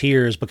symbolism, the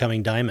tears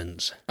becoming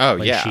diamonds. Oh,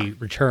 when yeah. she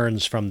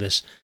returns from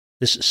this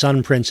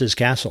Sun Prince's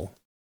castle.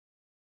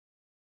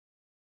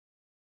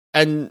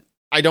 And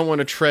I don't want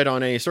to tread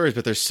on any stories,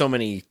 but there's so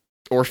many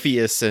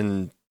Orpheus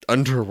and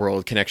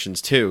underworld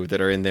connections too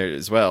that are in there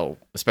as well,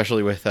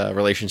 especially with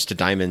relations to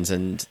diamonds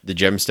and the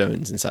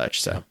gemstones and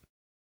such. So,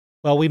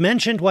 well, we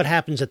mentioned what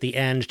happens at the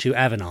end to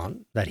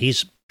Avenant, that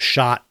he's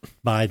shot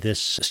by this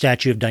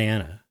statue of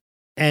Diana.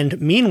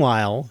 And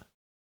meanwhile,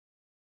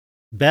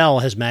 Belle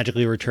has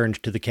magically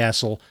returned to the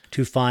castle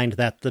to find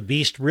that the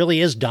Beast really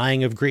is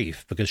dying of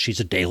grief because she's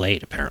a day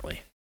late,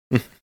 apparently.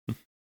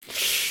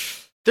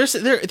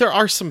 There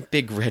are some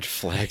big red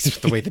flags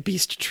with the way the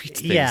Beast treats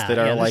things that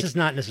are this is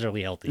not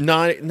necessarily healthy.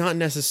 Not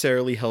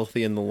necessarily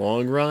healthy in the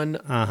long run,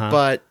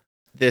 but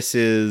this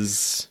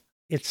is...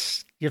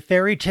 It's your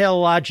fairy tale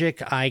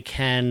logic. I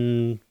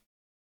can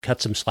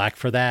cut some slack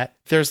for that.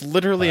 There's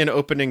literally an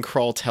opening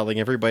crawl telling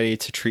everybody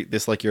to treat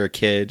this like you're a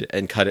kid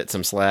and cut it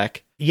some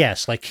slack.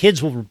 Yes, like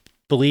kids will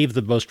believe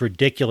the most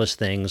ridiculous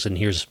things, and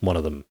here's one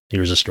of them.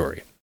 Here's a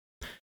story.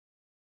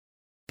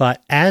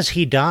 But as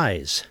he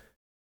dies,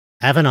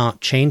 Avenant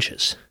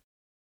changes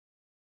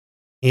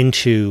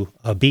into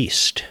a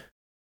beast.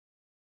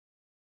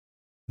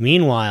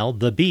 Meanwhile,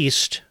 the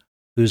Beast,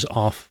 who's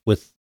off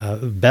with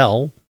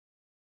Belle,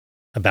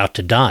 about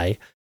to die,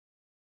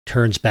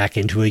 turns back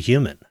into a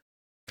human.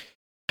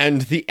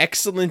 And the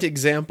excellent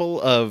example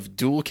of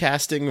dual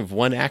casting of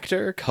one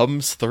actor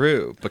comes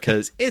through,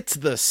 because it's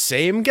the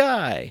same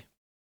guy.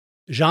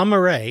 Jean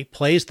Marais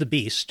plays the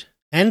Beast,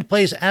 and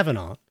plays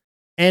Avenant,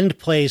 and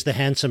plays the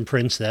handsome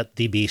prince that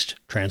the Beast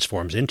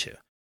transforms into.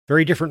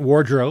 Very different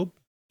wardrobe,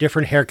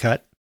 different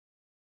haircut.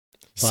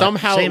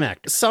 Somehow, same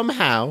actor.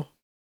 Somehow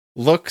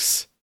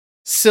looks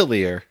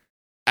sillier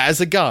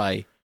as a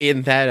guy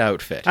in that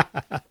outfit.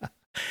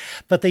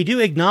 But they do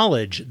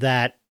acknowledge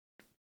that,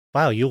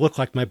 wow, you look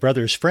like my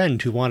brother's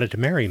friend who wanted to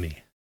marry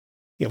me.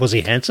 Yeah, was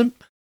he handsome?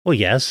 Well,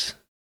 yes.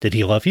 Did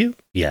he love you?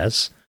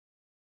 Yes.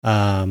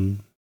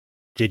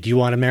 Did you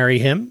want to marry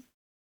him?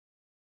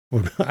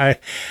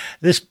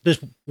 This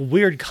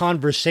weird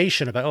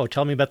conversation about,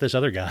 tell me about this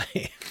other guy.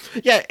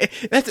 Yeah,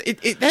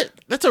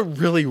 that's a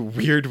really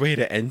weird way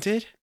to end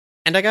it.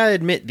 And I gotta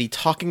admit, the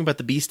talking about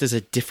the Beast as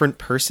a different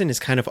person is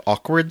kind of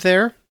awkward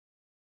there.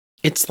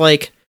 It's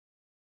like,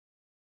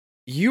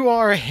 you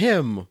are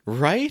him,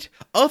 right?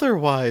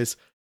 Otherwise,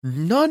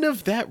 none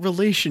of that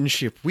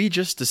relationship we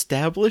just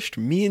established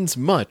means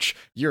much.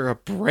 You're a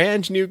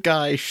brand new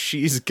guy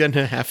she's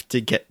gonna have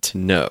to get to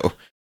know.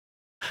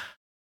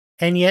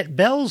 And yet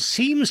Belle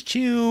seems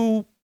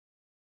to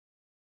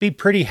be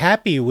pretty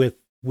happy with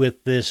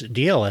this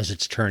deal as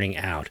it's turning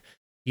out.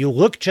 You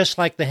look just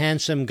like the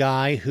handsome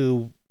guy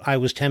who I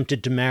was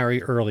tempted to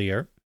marry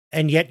earlier,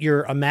 and yet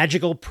you're a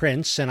magical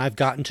prince, and I've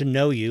gotten to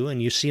know you,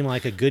 and you seem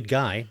like a good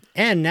guy.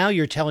 And now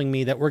you're telling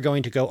me that we're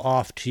going to go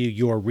off to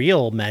your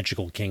real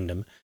magical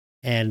kingdom,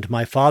 and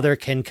my father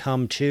can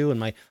come too, and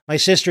my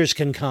sisters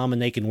can come,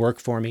 and they can work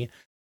for me.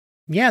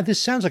 Yeah,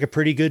 this sounds like a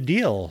pretty good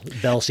deal,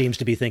 Belle seems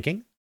to be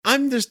thinking.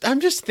 I'm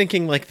just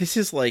thinking, like, this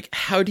is like,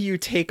 how do you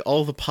take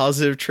all the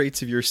positive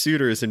traits of your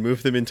suitors and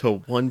move them into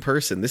one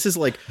person? This is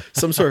like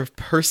some sort of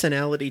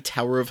personality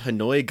Tower of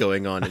Hanoi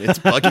going on, and it's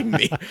bugging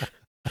me.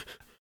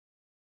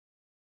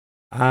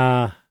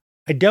 I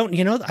don't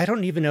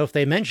even know if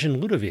they mentioned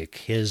Ludovic,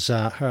 his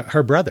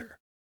her brother,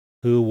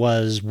 who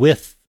was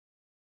with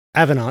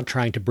Avenant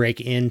trying to break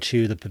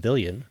into the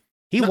pavilion.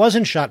 He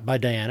wasn't shot by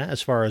Diana,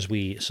 as far as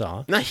we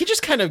saw. Now, he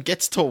just kind of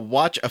gets to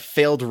watch a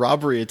failed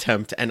robbery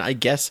attempt, and I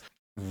guess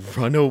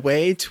run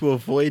away to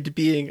avoid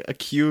being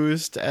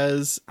accused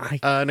as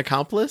an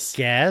accomplice?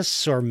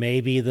 Guess, or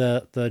maybe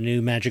the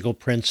new magical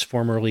prince,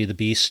 formerly the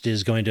Beast,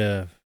 is going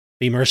to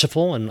be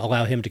merciful and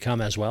allow him to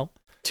come as well.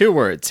 2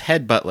 words,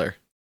 head butler.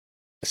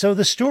 So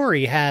the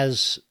story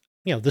has,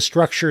 the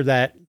structure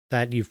that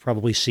you've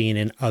probably seen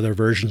in other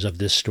versions of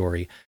this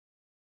story,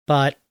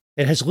 but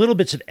it has little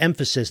bits of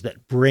emphasis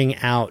that bring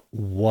out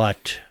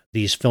what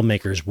these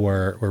filmmakers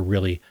were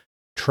really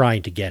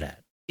trying to get at.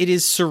 It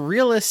is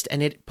surrealist,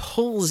 and it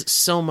pulls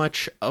so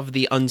much of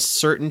the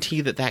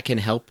uncertainty that can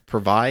help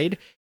provide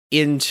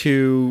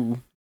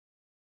into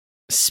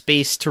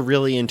space to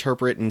really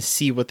interpret and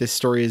see what this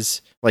story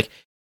is like.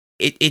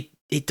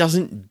 It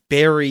doesn't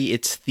bury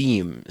its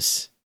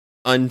themes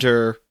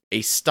under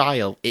a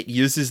style. It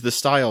uses the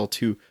style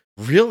to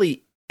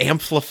really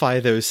amplify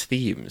those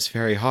themes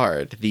very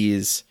hard.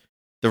 The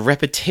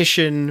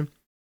repetition,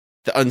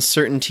 the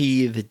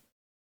uncertainty,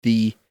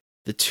 the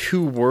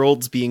 2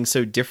 worlds being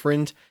so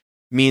different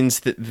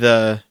means that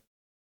the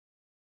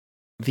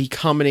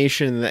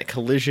combination, that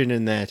collision,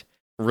 and that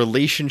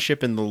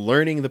relationship, and the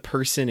learning the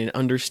person and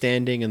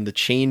understanding and the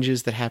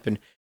changes that happen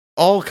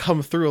all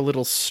come through a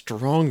little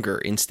stronger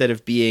instead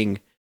of being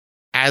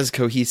as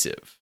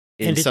cohesive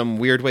in some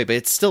weird way, but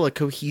it's still a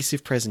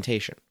cohesive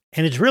presentation.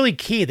 And it's really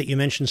key that you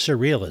mentioned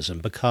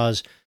surrealism,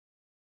 because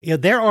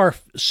there are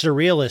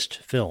surrealist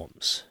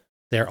films.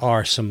 There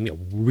are some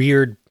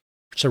weird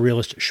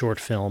surrealist short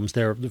films.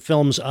 There are the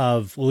films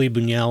of Louis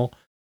Buñuel,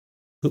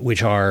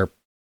 which are,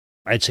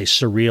 I'd say,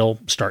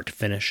 surreal start to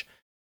finish.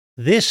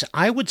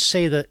 I would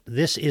say that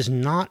this is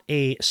not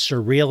a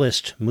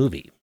surrealist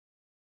movie,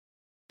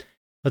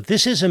 but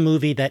this is a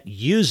movie that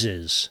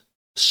uses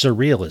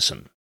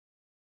surrealism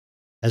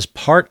as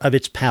part of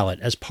its palette,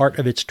 as part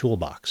of its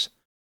toolbox.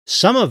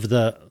 Some of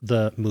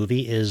the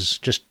movie is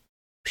just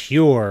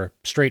pure,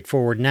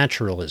 straightforward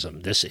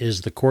naturalism. This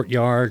is the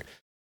courtyard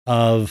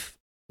of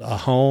a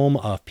home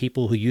of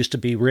people who used to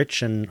be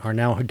rich and are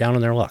now down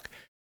on their luck.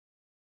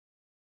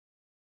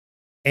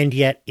 And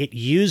yet it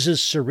uses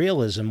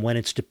surrealism when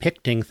it's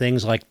depicting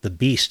things like the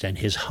Beast and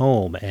his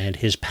home and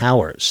his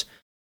powers.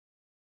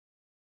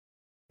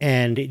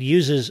 And it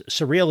uses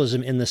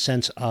surrealism in the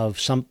sense of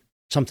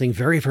something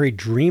very, very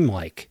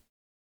dreamlike,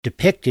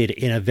 depicted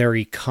in a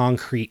very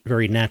concrete,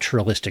 very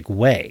naturalistic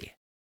way.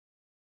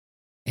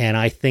 And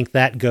I think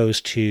that goes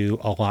to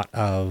a lot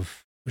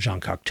of Jean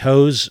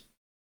Cocteau's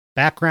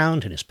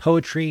background and his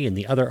poetry and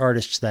the other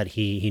artists that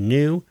he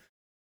knew,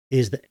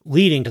 is that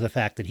leading to the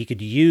fact that he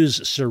could use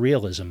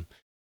surrealism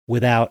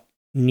without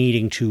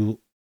needing to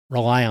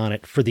rely on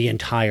it for the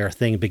entire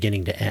thing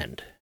beginning to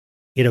end.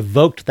 It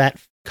evoked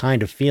that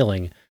kind of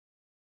feeling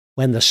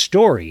when the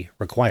story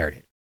required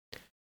it.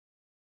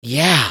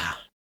 Yeah.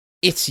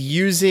 It's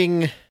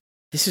using,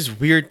 this is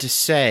weird to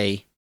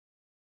say,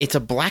 it's a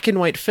black and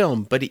white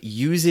film, but it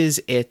uses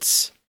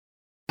its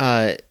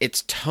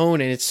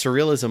tone and its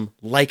surrealism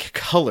like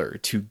color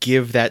to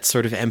give that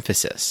sort of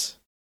emphasis.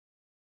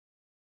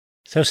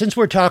 So since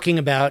we're talking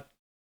about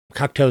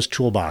Cocteau's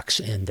toolbox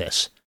in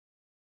this,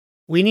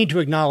 we need to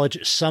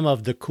acknowledge some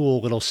of the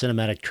cool little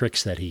cinematic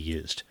tricks that he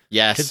used.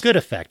 Yes. To good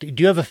effect.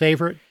 Do you have a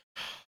favorite?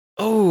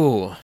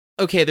 Oh,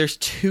 okay. There's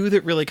 2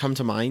 that really come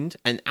to mind,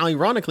 and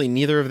ironically,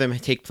 neither of them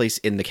take place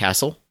in the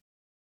castle.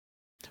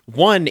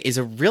 One is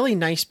a really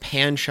nice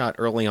pan shot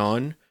early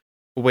on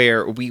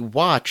where we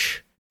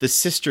watch the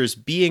sisters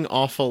being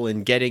awful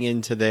and getting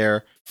into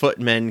their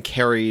footmen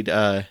carried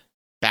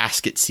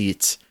basket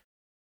seats.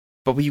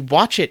 But we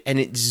watch it and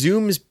it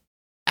zooms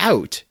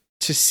out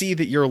to see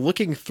that you're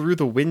looking through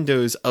the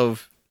windows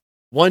of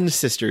one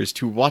sister's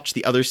to watch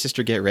the other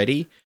sister get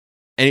ready.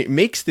 And it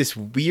makes this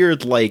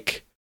weird,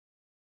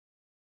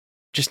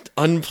 just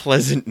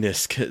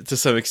unpleasantness to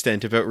some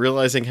extent about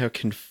realizing how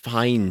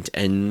confined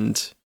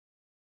and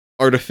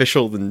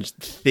artificial and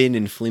thin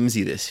and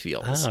flimsy this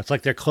feels. It's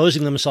like they're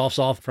closing themselves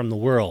off from the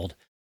world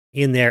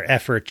in their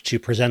effort to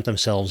present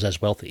themselves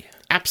as wealthy.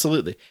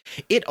 Absolutely.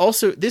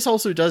 This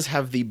also does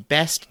have the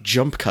best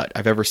jump cut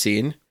I've ever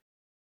seen,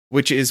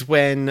 which is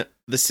when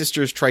the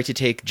sisters try to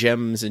take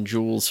gems and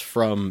jewels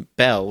from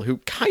Belle, who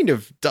kind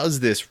of does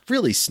this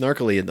really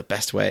snarkily in the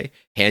best way,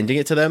 handing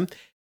it to them.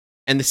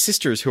 And the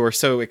sisters, who are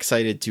so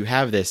excited to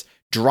have this,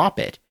 drop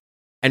it.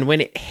 And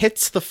when it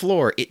hits the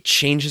floor, it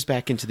changes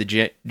back into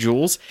the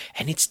jewels,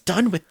 and it's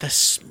done with the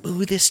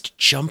smoothest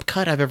jump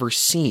cut I've ever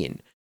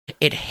seen.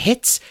 It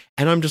hits,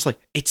 and I'm just like,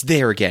 it's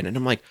there again. And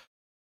I'm like,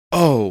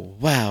 oh,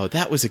 wow,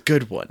 that was a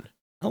good one.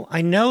 Oh,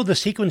 I know the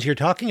sequence you're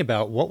talking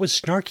about. What was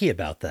snarky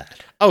about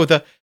that?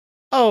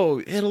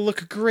 It'll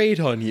look great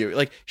on you.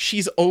 Like,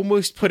 she's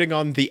almost putting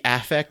on the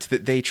affect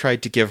that they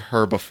tried to give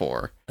her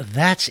before.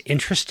 That's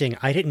interesting.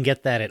 I didn't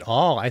get that at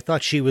all. I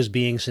thought she was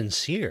being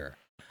sincere.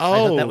 Oh. I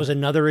thought that was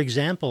another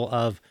example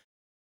of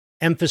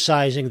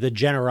emphasizing the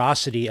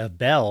generosity of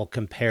Belle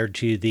compared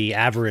to the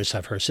avarice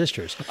of her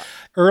sisters.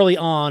 Early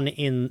on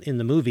in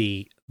the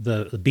movie,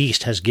 the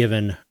Beast has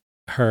given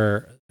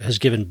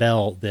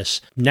Belle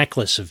this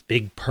necklace of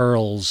big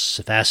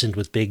pearls fastened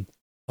with big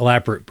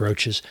elaborate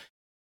brooches.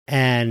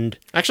 And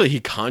actually,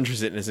 he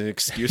conjures it as an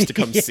excuse to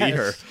come see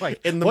her.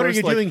 Like, In the what are most,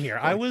 you like, doing here?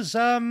 I was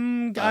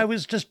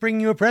just bringing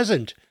you a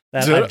present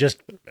that I've just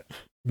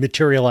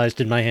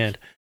materialized in my hand.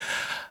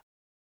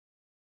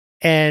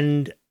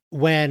 And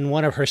when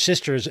one of her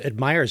sisters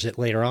admires it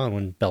later on,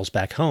 when Belle's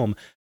back home,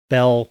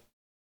 Belle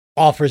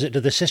offers it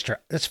to the sister.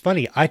 That's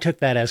funny. I took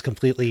that as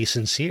completely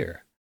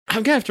sincere.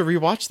 I'm gonna have to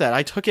rewatch that.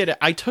 I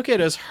took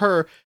it as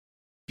her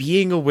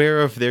being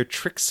aware of their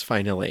tricks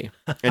finally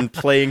and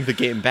playing the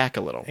game back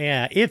a little.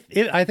 Yeah,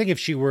 I think if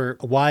she were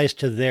wise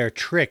to their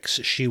tricks,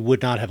 she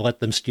would not have let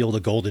them steal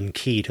the golden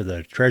key to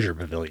the treasure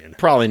pavilion.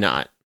 Probably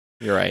not.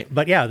 You're right.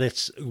 But yeah,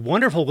 this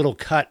wonderful little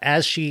cut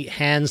as she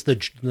hands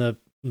the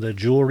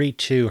jewelry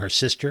to her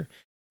sister.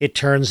 It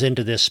turns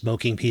into this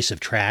smoking piece of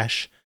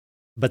trash.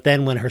 But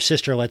then when her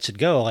sister lets it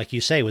go, like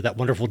you say, with that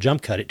wonderful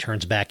jump cut, it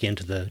turns back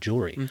into the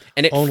jewelry.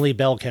 And only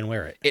Belle can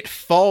wear it. It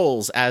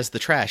falls as the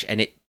trash,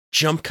 and it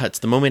jump cuts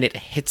the moment it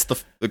hits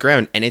the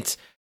ground, and it's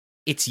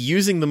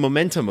using the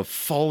momentum of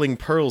falling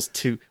pearls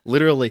to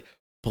literally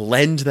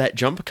blend that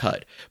jump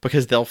cut,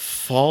 because they'll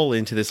fall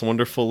into this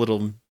wonderful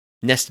little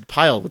nested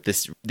pile with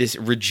this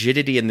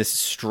rigidity and this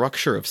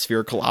structure of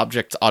spherical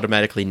objects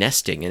automatically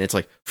nesting, and it's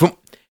like, boom.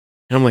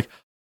 And I'm like,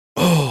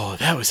 oh,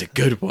 that was a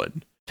good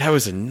one. That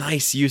was a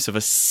nice use of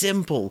the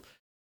simplest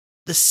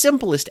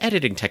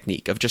editing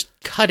technique of just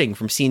cutting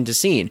from scene to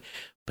scene,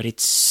 but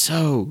it's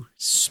so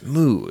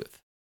smooth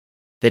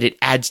that it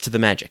adds to the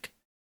magic.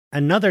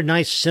 Another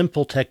nice,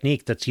 simple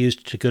technique that's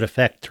used to good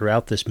effect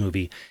throughout this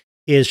movie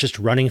is just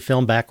running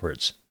film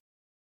backwards.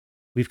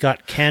 We've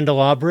got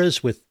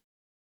candelabras with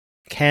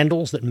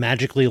candles that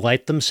magically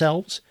light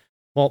themselves.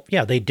 Well,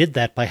 yeah, they did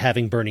that by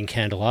having burning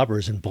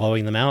candelabras and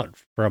blowing them out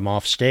from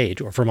off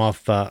stage or from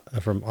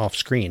off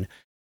screen,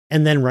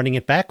 and then running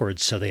it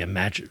backwards so they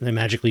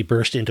magically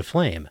burst into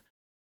flame.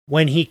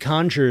 When he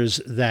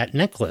conjures that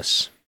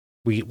necklace,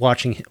 we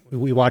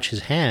watch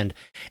his hand,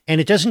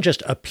 and it doesn't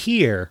just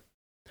appear,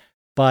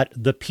 but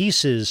the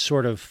pieces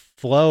sort of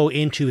flow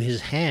into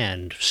his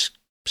hand,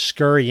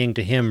 scurrying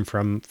to him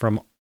from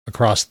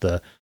across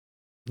the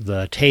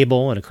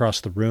table and across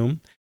the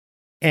room.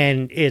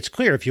 And it's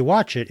clear if you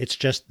watch it, it's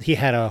just he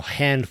had a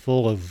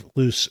handful of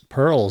loose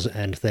pearls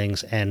and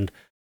things and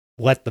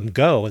let them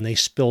go, and they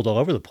spilled all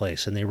over the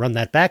place, and they run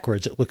that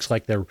backwards. It looks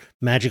like they're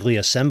magically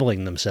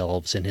assembling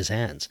themselves in his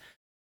hands.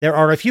 There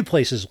are a few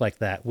places like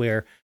that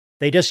where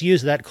they just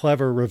use that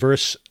clever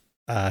reverse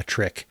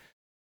trick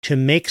to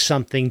make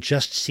something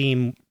just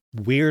seem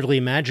weirdly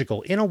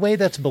magical in a way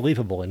that's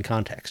believable in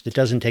context. It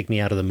doesn't take me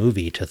out of the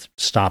movie to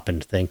stop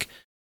and think,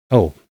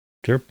 oh,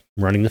 they're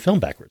running the film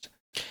backwards.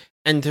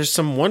 And there's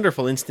some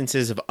wonderful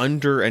instances of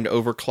under and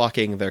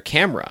overclocking their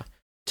camera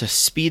to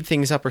speed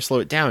things up or slow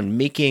it down,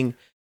 making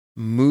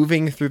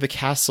moving through the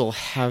castle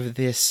have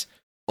this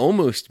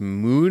almost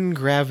moon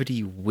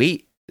gravity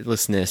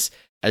weightlessness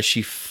as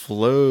she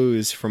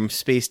flows from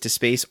space to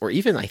space, or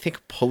even, I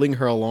think, pulling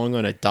her along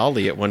on a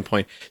dolly at one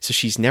point. So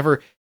she's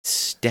never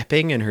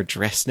stepping and her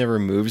dress never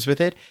moves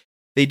with it.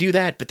 They do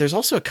that, but there's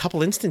also a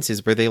couple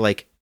instances where they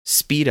like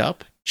speed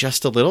up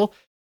just a little.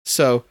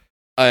 So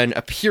an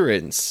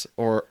appearance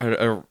or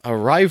a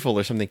arrival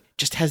or something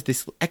just has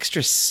this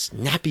extra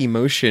snappy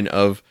motion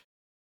of,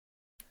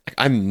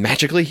 I'm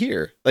magically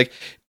here. Like,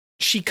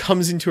 she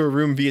comes into a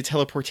room via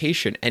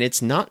teleportation, and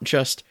it's not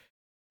just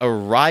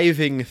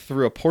arriving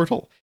through a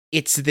portal.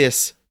 It's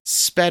this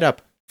sped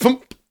up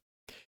thump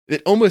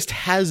that almost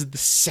has the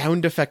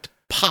sound effect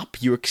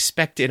pop you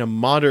expect in a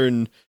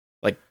modern,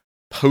 like,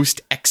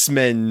 post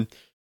X-Men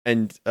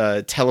and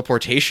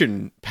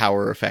teleportation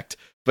power effect,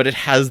 but it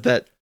has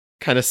that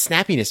kind of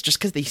snappiness just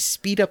because they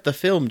speed up the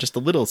film just a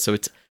little, so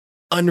it's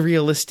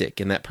unrealistic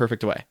in that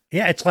perfect way.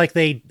 Yeah, it's like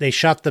they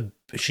shot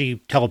she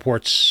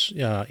teleports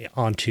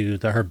onto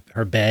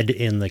her bed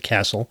in the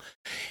castle.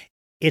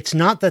 It's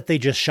not that they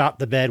just shot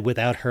the bed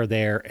without her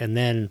there and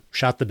then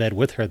shot the bed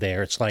with her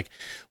there. It's like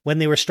when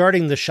they were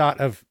starting the shot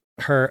of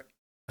her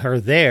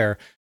there,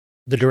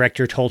 the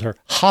director told her,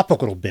 hop a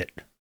little bit.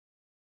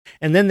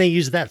 And then they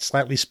used that,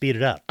 slightly speed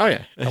it up. Oh,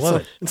 yeah. I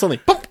love it. It's only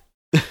boop.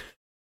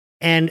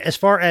 And as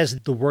far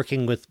as the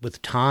working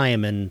with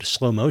time and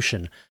slow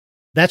motion,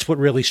 that's what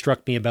really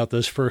struck me about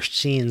those first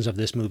scenes of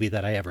this movie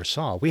that I ever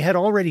saw. We had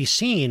already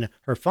seen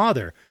her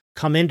father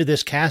come into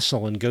this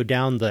castle and go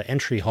down the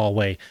entry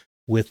hallway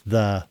with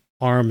the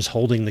arms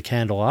holding the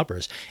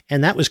candelabras,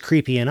 and that was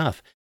creepy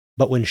enough.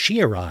 But when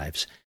she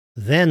arrives,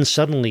 then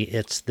suddenly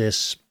it's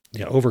this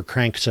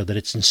overcranked so that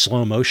it's in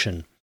slow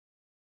motion,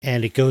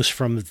 and it goes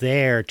from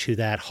there to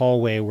that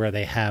hallway where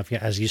they have,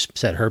 as you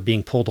said, her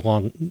being pulled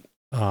along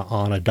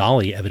on a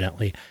dolly,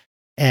 evidently,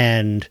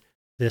 and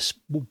this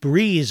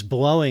breeze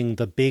blowing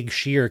the big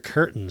sheer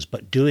curtains,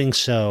 but doing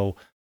so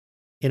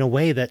in a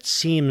way that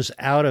seems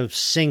out of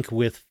sync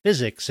with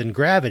physics and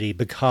gravity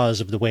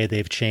because of the way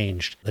they've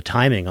changed the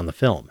timing on the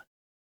film.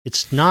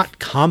 It's not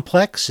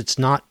complex, it's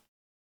not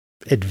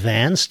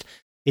advanced,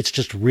 it's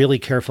just really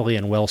carefully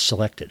and well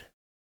selected.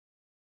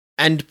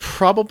 And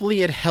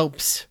probably it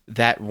helps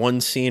that one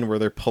scene where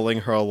they're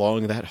pulling her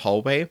along that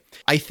hallway.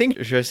 I think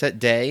Josette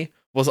Day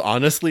was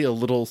honestly a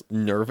little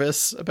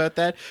nervous about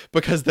that,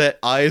 because that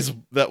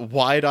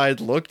wide-eyed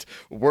looked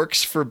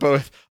works for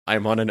both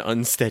I'm on an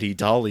unsteady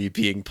dolly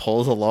being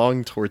pulled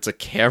along towards a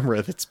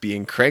camera that's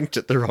being cranked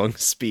at the wrong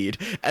speed,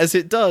 as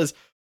it does,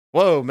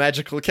 whoa,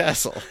 magical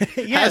castle.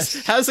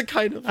 Yes. Has a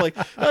kind of like,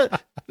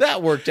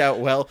 that worked out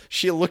well.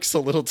 She looks a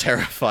little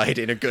terrified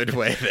in a good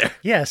way there.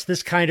 Yes,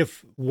 this kind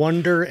of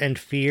wonder and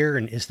fear,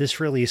 and is this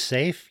really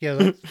safe?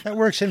 Yeah, that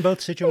works in both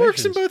It situations.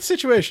 works in both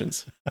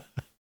situations.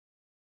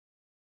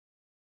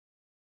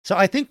 So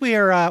I think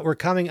we're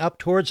coming up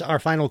towards our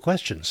final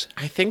questions.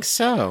 I think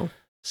so.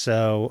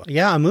 So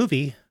yeah, a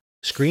movie,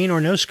 screen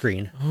or no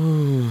screen.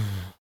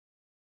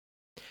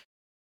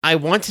 I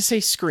want to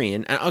say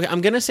screen. Okay, I'm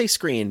going to say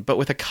screen, but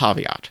with a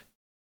caveat.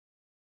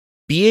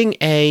 Being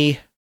a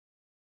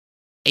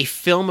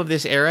film of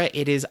this era,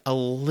 it is a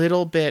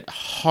little bit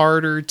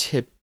harder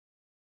to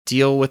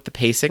deal with the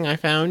pacing, I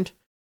found.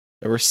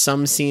 There were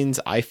some scenes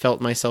I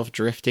felt myself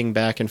drifting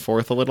back and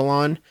forth a little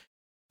on.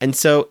 And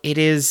so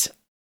it's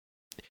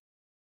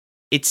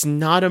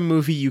not a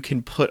movie you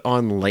can put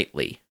on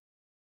lightly.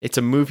 It's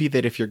a movie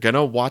that if you're going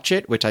to watch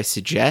it, which I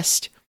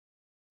suggest,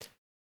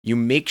 you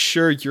make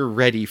sure you're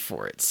ready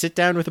for it. Sit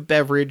down with a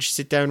beverage,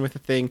 sit down with a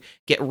thing,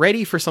 get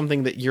ready for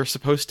something that you're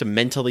supposed to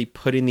mentally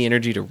put in the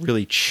energy to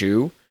really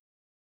chew.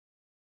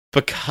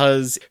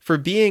 Because for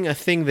being a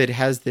thing that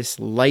has this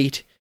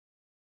light,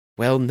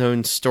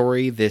 well-known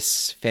story,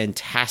 this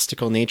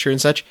fantastical nature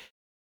and such,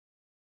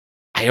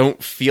 I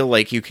don't feel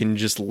like you can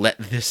just let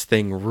this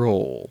thing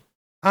roll.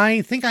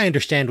 I think I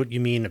understand what you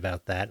mean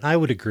about that. I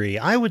would agree.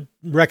 I would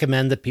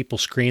recommend that people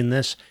screen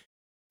this,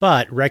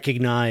 but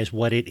recognize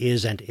what it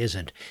is and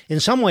isn't.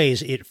 In some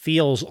ways, it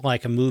feels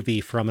like a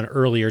movie from an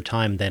earlier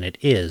time than it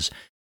is,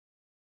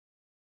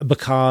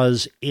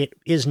 because it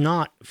is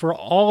not, for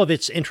all of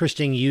its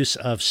interesting use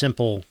of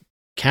simple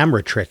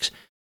camera tricks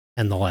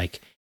and the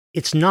like,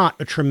 it's not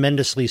a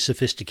tremendously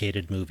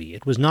sophisticated movie.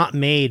 It was not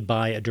made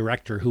by a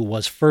director who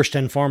was first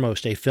and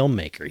foremost a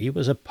filmmaker. He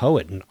was a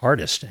poet and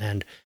artist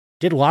and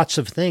did lots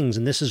of things,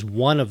 and this is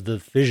one of the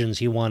visions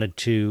he wanted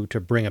to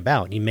bring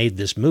about. He made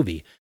this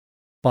movie,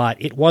 but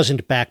it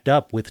wasn't backed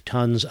up with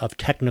tons of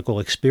technical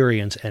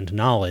experience and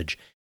knowledge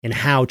in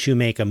how to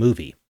make a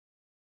movie,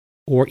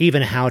 or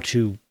even how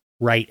to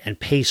write and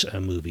pace a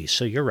movie.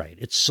 So you're right.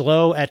 It's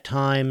slow at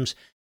times.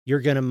 You're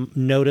going to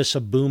notice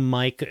a boom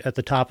mic at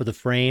the top of the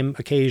frame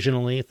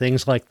occasionally,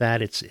 things like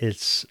that.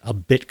 It's a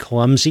bit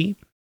clumsy.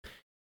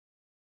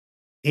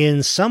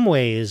 In some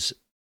ways,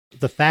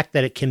 the fact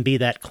that it can be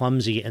that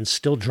clumsy and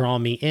still draw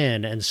me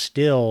in and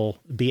still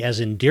be as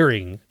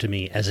endearing to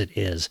me as it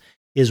is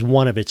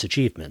one of its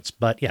achievements.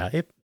 But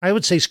yeah, I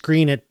would say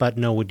screen it, but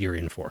know what you're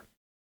in for.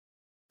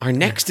 Our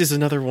next is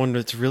another one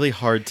that's really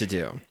hard to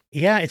do.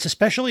 Yeah, it's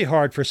especially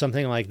hard for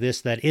something like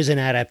this that is an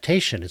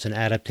adaptation. It's an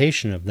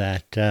adaptation of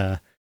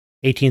that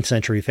 18th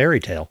century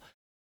fairy tale.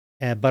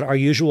 But our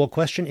usual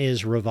question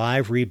is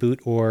revive,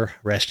 reboot, or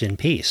rest in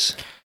peace.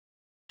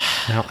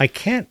 Now, I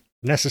can't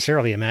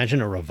necessarily imagine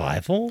a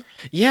revival.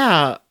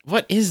 Yeah,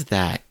 what is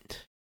that?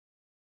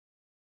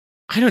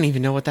 I don't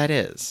even know what that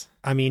is.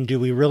 I mean,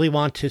 do we really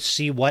want to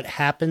see what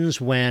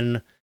happens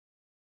when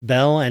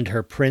Belle and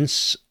her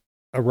prince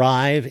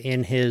arrive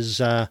in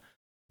his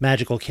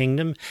magical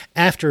kingdom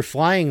after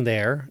flying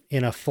there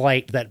in a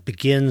flight that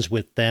begins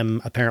with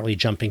them apparently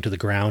jumping to the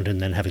ground and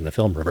then having the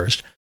film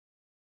reversed?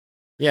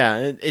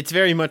 Yeah, it's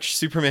very much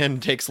Superman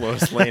takes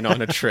Lois Lane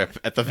on a trip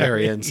at the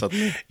very end. So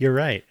you're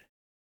right.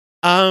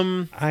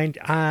 So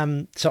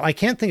I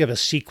can't think of a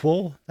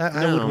sequel that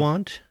I would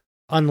want,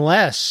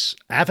 unless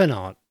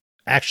Avenant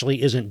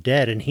actually isn't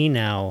dead and he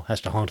now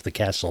has to haunt the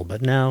castle.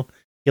 But now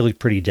he looked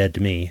pretty dead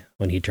to me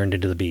when he turned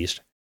into the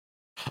Beast.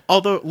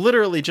 Although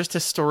literally just a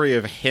story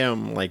of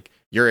him, like,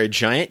 you're a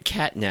giant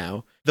cat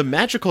now. The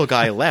magical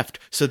guy left,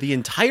 so the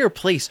entire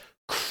place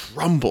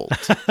crumbled.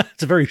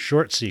 It's a very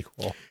short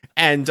sequel.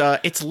 And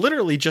it's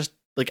literally just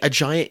like a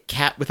giant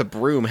cat with a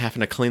broom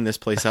having to clean this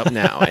place up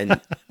now. And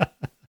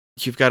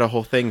you've got a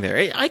whole thing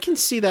there. I can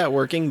see that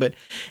working, but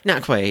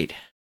not quite.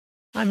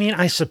 I mean,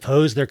 I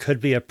suppose there could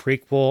be a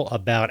prequel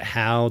about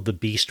how the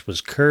Beast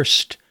was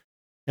cursed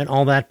and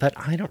all that, but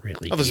I don't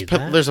really need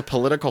that. There's a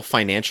political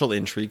financial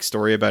intrigue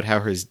story about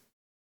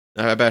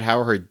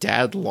how her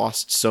dad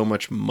lost so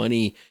much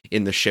money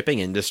in the shipping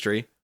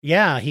industry.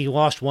 Yeah, he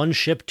lost one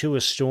ship to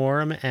a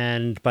storm,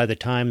 and by the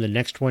time the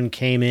next one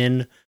came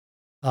in,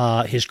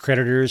 his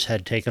creditors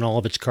had taken all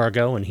of its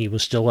cargo, and he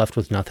was still left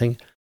with nothing.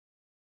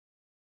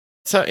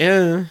 So,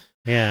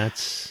 yeah,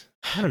 it's,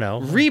 I don't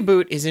know.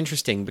 Reboot is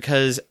interesting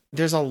because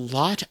there's a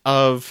lot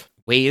of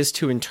ways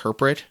to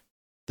interpret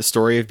the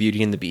story of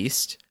Beauty and the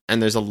Beast,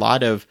 and there's a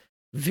lot of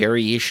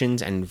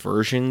variations and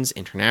versions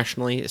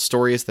internationally,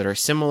 stories that are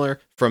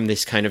similar from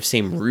this kind of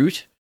same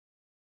root.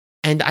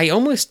 And I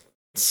almost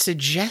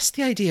suggest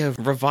the idea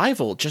of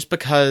revival just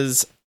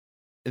because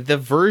the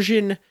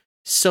version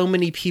so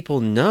many people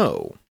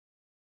know,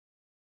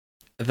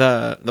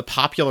 the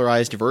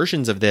popularized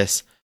versions of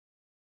this,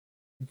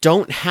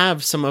 don't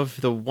have some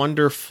of the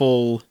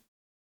wonderful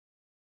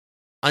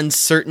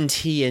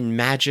uncertainty and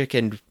magic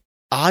and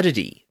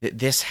oddity that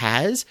this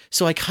has.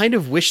 So I kind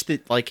of wish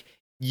that, like,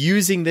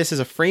 using this as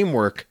a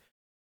framework,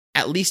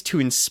 at least to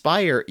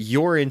inspire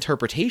your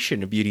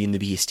interpretation of Beauty and the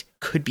Beast,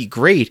 could be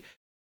great,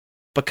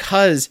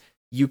 because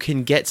you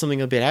can get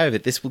something a bit out of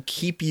it. This will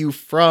keep you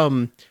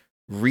from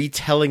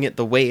retelling it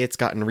the way it's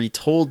gotten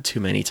retold too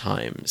many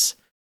times,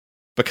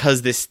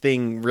 because this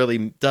thing really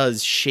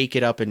does shake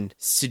it up and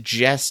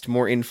suggest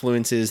more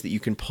influences that you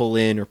can pull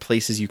in or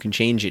places you can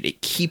change it.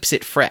 It keeps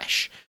it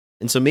fresh.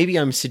 And so maybe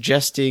I'm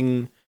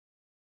suggesting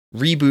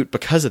reboot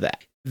because of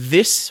that.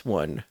 This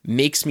one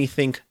makes me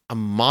think a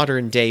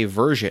modern day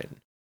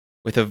version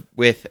with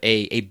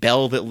a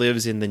Belle that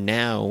lives in the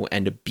now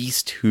and a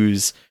Beast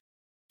whose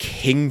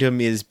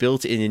kingdom is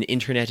built in an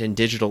internet and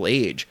digital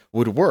age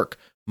would work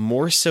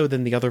more so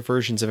than the other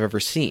versions I've ever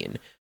seen,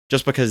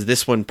 just because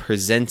this one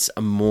presents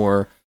a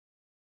more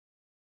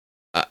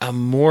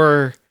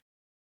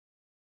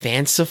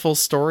fanciful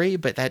story,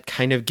 but that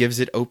kind of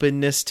gives it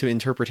openness to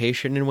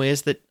interpretation in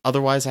ways that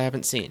otherwise I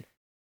haven't seen.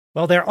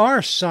 Well, there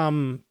are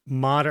some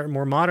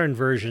more modern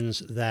versions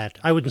that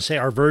I wouldn't say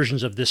are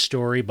versions of this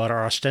story, but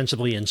are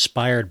ostensibly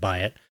inspired by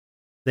it.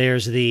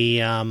 There's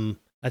the,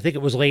 I think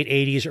it was late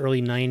 80s,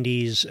 early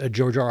 90s,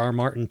 George R.R.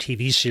 Martin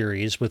TV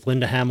series with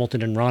Linda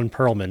Hamilton and Ron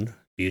Perlman,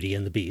 Beauty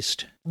and the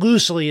Beast,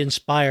 loosely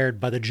inspired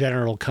by the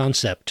general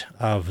concept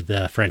of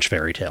the French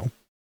fairy tale,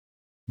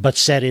 but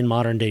set in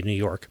modern-day New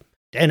York.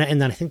 And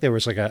then I think there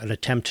was like an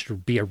attempt to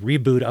be a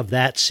reboot of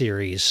that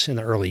series in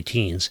the early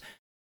teens.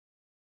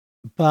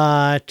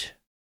 But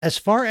as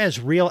far as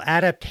real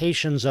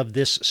adaptations of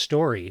this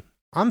story,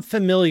 I'm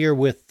familiar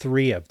with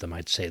 3 of them,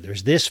 I'd say.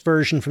 There's this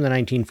version from the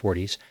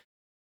 1940s.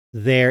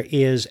 There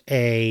is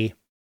a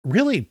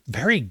really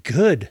very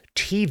good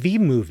TV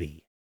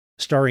movie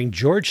starring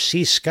George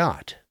C.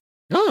 Scott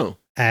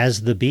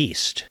as the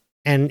Beast.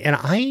 And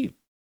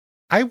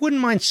I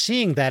wouldn't mind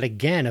seeing that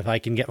again if I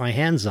can get my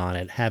hands on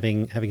it,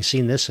 having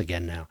seen this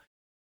again now.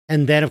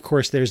 And then, of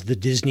course, there's the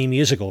Disney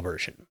musical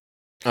version.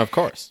 Of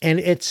course. And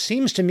it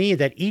seems to me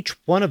that each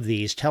one of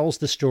these tells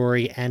the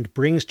story and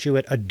brings to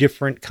it a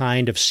different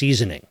kind of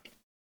seasoning.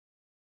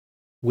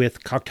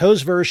 With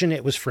Cocteau's version,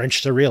 it was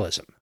French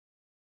surrealism.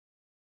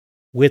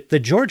 With the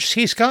George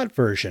C. Scott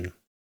version,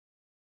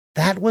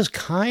 that was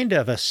kind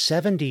of a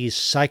 70s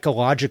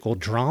psychological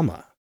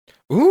drama.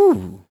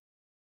 Ooh.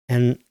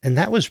 And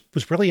that was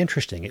really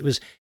interesting.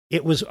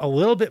 It was a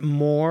little bit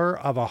more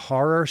of a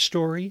horror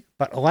story,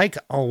 but like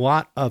a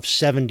lot of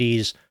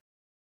 70s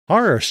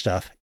horror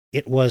stuff,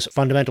 it was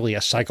fundamentally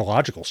a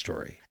psychological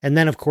story. And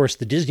then, of course,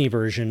 the Disney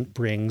version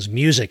brings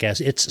music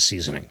as its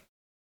seasoning.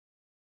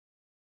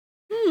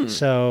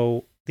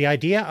 So the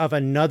idea of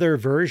another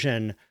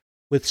version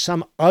with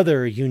some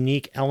other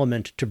unique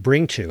element to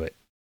bring to it,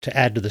 to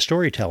add to the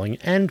storytelling,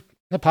 and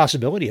the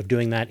possibility of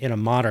doing that in a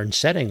modern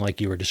setting like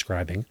you were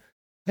describing,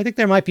 I think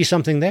there might be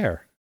something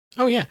there.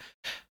 Oh, yeah.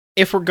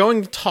 If we're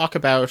going to talk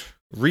about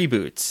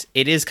reboots,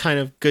 it is kind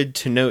of good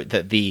to note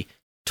that the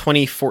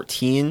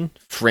 2014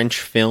 French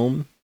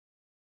film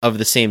of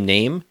the same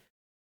name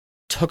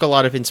took a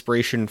lot of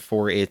inspiration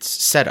for its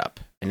setup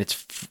and its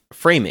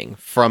framing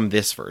from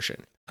this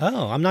version.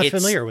 Oh, I'm not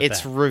familiar with that.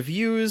 Its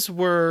reviews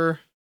were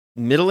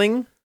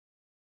middling,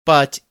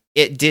 but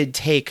it did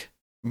take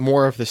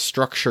more of the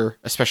structure,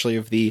 especially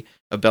of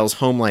Belle's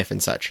home life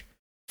and such,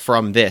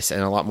 from this,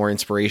 and a lot more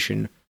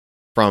inspiration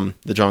from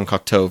the Jean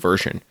Cocteau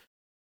version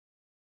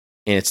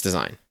in its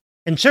design.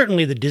 And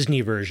certainly the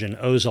Disney version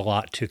owes a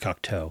lot to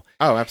Cocteau.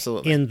 Oh,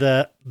 absolutely. In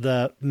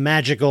the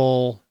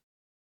magical,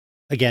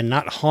 again,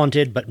 not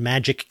haunted, but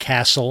magic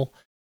castle,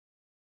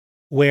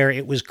 where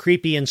it was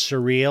creepy and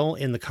surreal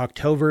in the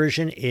Cocteau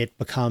version, it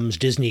becomes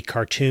Disney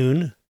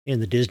cartoon in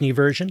the Disney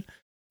version.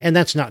 And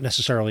that's not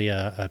necessarily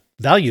a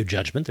value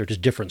judgment. They're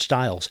just different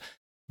styles.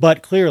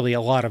 But clearly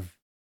a lot of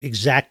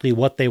exactly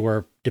what they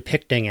were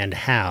depicting and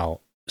how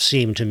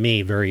seemed to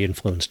me very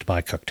influenced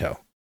by Cocteau.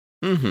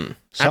 Mm-hmm.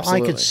 So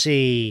absolutely. I could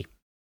see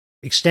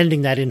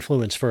extending that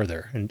influence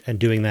further and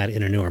doing that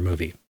in a newer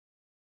movie.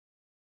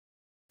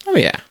 Oh,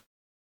 yeah.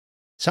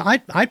 So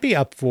I'd be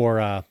up for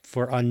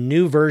a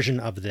new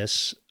version of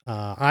this,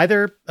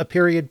 either a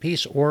period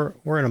piece or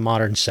in a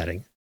modern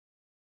setting.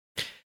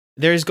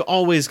 There's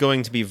always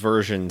going to be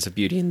versions of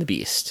Beauty and the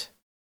Beast,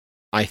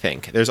 I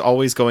think. There's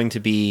always going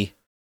to be,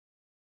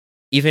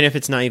 even if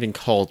it's not even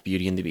called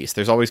Beauty and the Beast,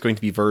 there's always going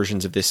to be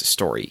versions of this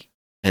story.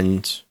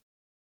 And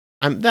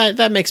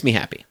that makes me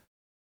happy.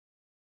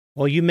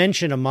 Well, you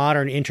mentioned a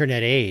modern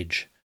internet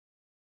age.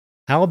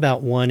 How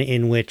about one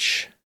in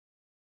which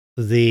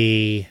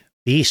the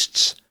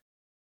Beast's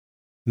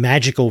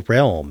magical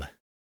realm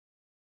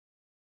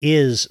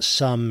is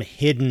some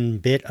hidden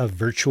bit of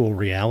virtual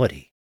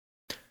reality?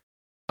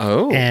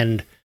 Oh.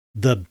 And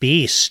the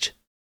Beast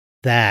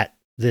that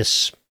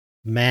this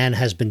man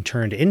has been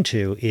turned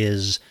into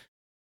he's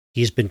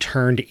been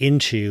turned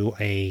into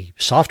a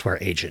software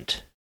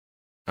agent.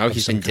 Oh,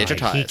 he's been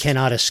digitized. He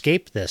cannot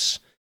escape this,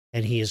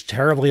 and he is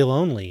terribly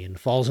lonely and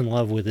falls in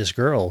love with this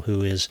girl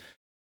who is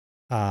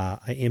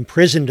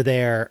imprisoned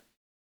there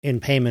in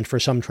payment for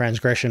some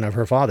transgression of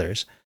her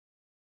father's.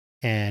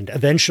 and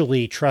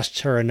eventually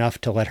trusts her enough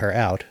to let her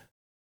out.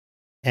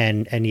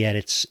 And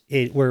yet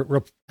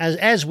we're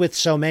as with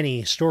so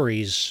many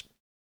stories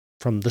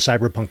from the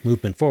cyberpunk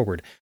movement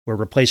forward, we're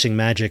replacing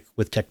magic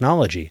with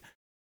technology.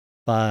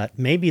 But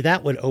maybe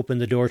that would open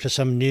the door to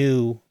some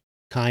new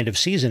kind of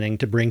seasoning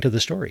to bring to the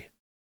story.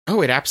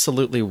 Oh, it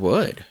absolutely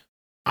would.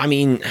 I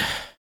mean,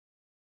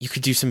 you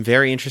could do some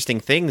very interesting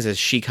things as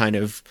she kind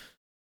of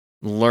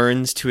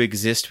learns to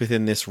exist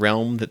within this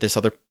realm that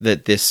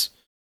this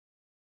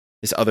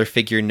other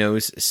figure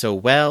knows so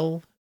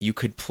well. You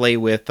could play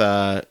with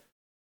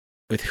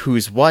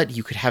who's what.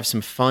 You could have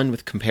some fun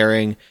with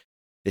comparing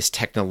this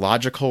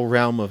technological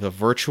realm of a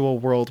virtual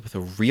world with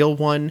a real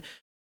one.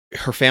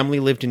 Her family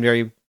lived in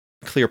very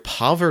clear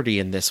poverty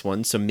in this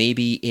one, so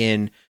maybe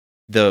in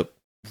the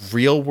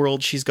real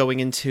world she's going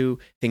into,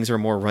 things are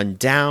more run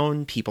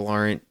down, people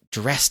aren't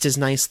dressed as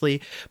nicely,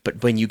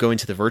 but when you go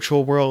into the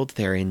virtual world,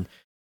 they're in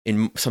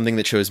something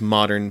that shows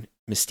modern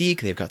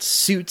mystique. They've got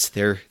suits,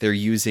 they're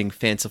using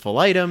fanciful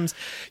items.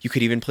 You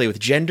could even play with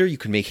gender. You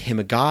could make him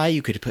a guy,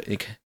 you could put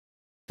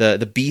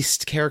the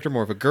Beast character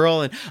more of a girl,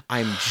 and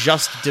I'm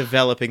just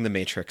developing the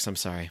Matrix. I'm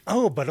sorry.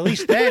 Oh, but at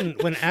least then,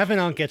 when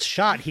Avenant gets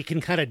shot, he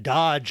can kind of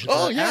dodge the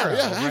arrow,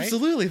 right?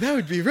 Absolutely. That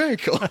would be very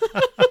cool.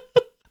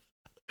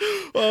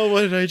 Oh,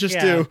 what did I just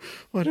do?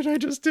 What did I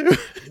just do?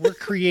 We're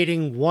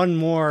creating one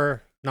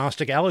more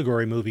Gnostic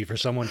allegory movie for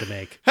someone to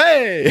make.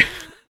 Hey!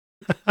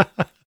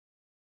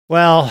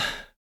 Well,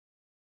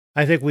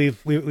 I think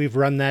we've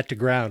run that to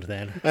ground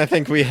then. I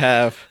think we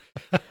have.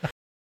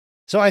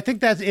 So I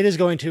think that it is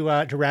going to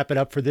wrap it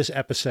up for this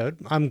episode.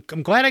 I'm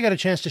glad I got a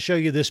chance to show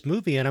you this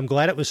movie, and I'm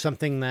glad it was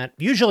something that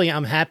usually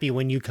I'm happy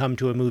when you come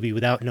to a movie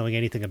without knowing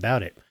anything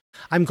about it.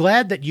 I'm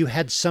glad that you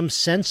had some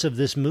sense of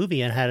this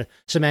movie and had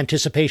some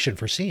anticipation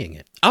for seeing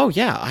it. Oh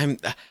yeah,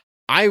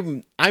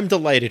 I'm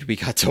delighted we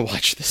got to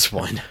watch this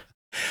one.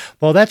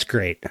 Well, that's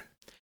great.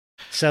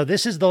 So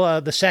this is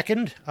the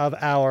second of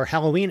our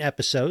Halloween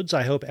episodes.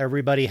 I hope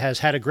everybody has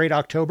had a great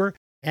October,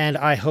 and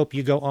I hope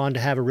you go on to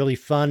have a really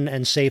fun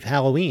and safe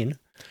Halloween.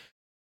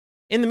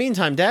 In the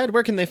meantime, Dad,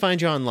 where can they find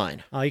you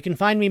online? You can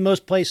find me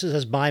most places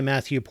as By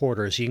Matthew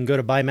Porter. So you can go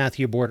to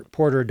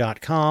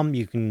bymatthewporter.com.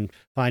 You can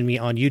find me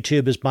on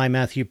YouTube as By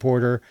Matthew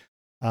Porter,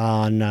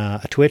 on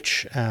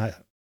Twitch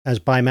as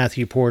By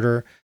Matthew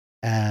Porter,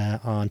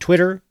 on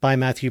Twitter, By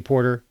Matthew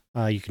Porter.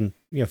 You can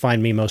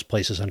find me most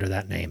places under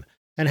that name.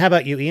 And how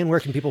about you, Ian?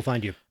 Where can people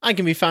find you? I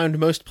can be found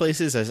most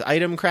places as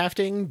Item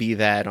Crafting, be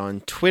that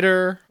on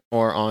Twitter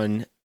or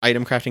on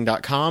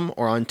itemcrafting.com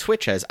or on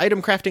Twitch as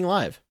Item Crafting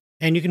Live.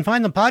 And you can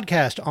find the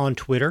podcast on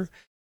Twitter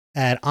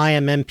at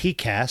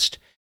IMMPcast,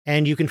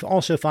 and you can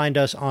also find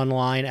us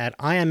online at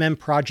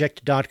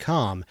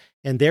IMMproject.com,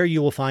 and there you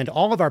will find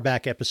all of our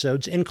back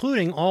episodes,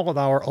 including all of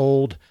our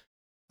old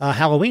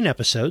Halloween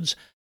episodes.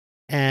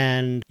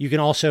 And you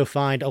can also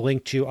find a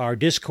link to our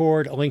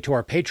Discord, a link to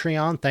our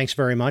Patreon. Thanks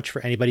very much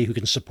for anybody who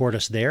can support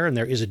us there, and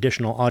there is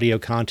additional audio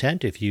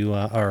content if you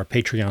are a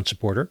Patreon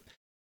supporter.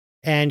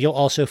 And you'll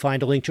also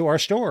find a link to our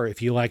store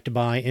if you like to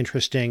buy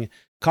interesting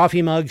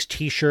coffee mugs,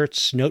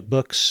 t-shirts,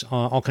 notebooks,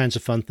 all kinds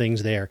of fun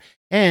things there.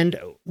 And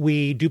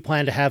we do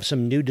plan to have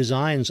some new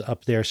designs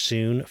up there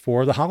soon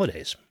for the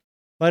holidays.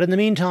 But in the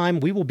meantime,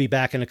 we will be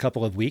back in a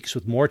couple of weeks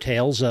with more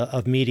tales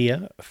of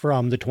media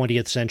from the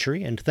 20th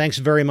century. And thanks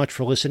very much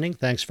for listening.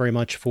 Thanks very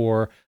much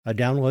for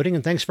downloading.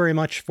 And thanks very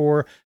much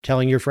for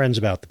telling your friends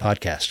about the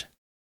podcast.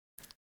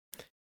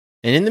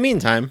 And in the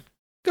meantime,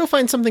 go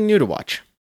find something new to watch.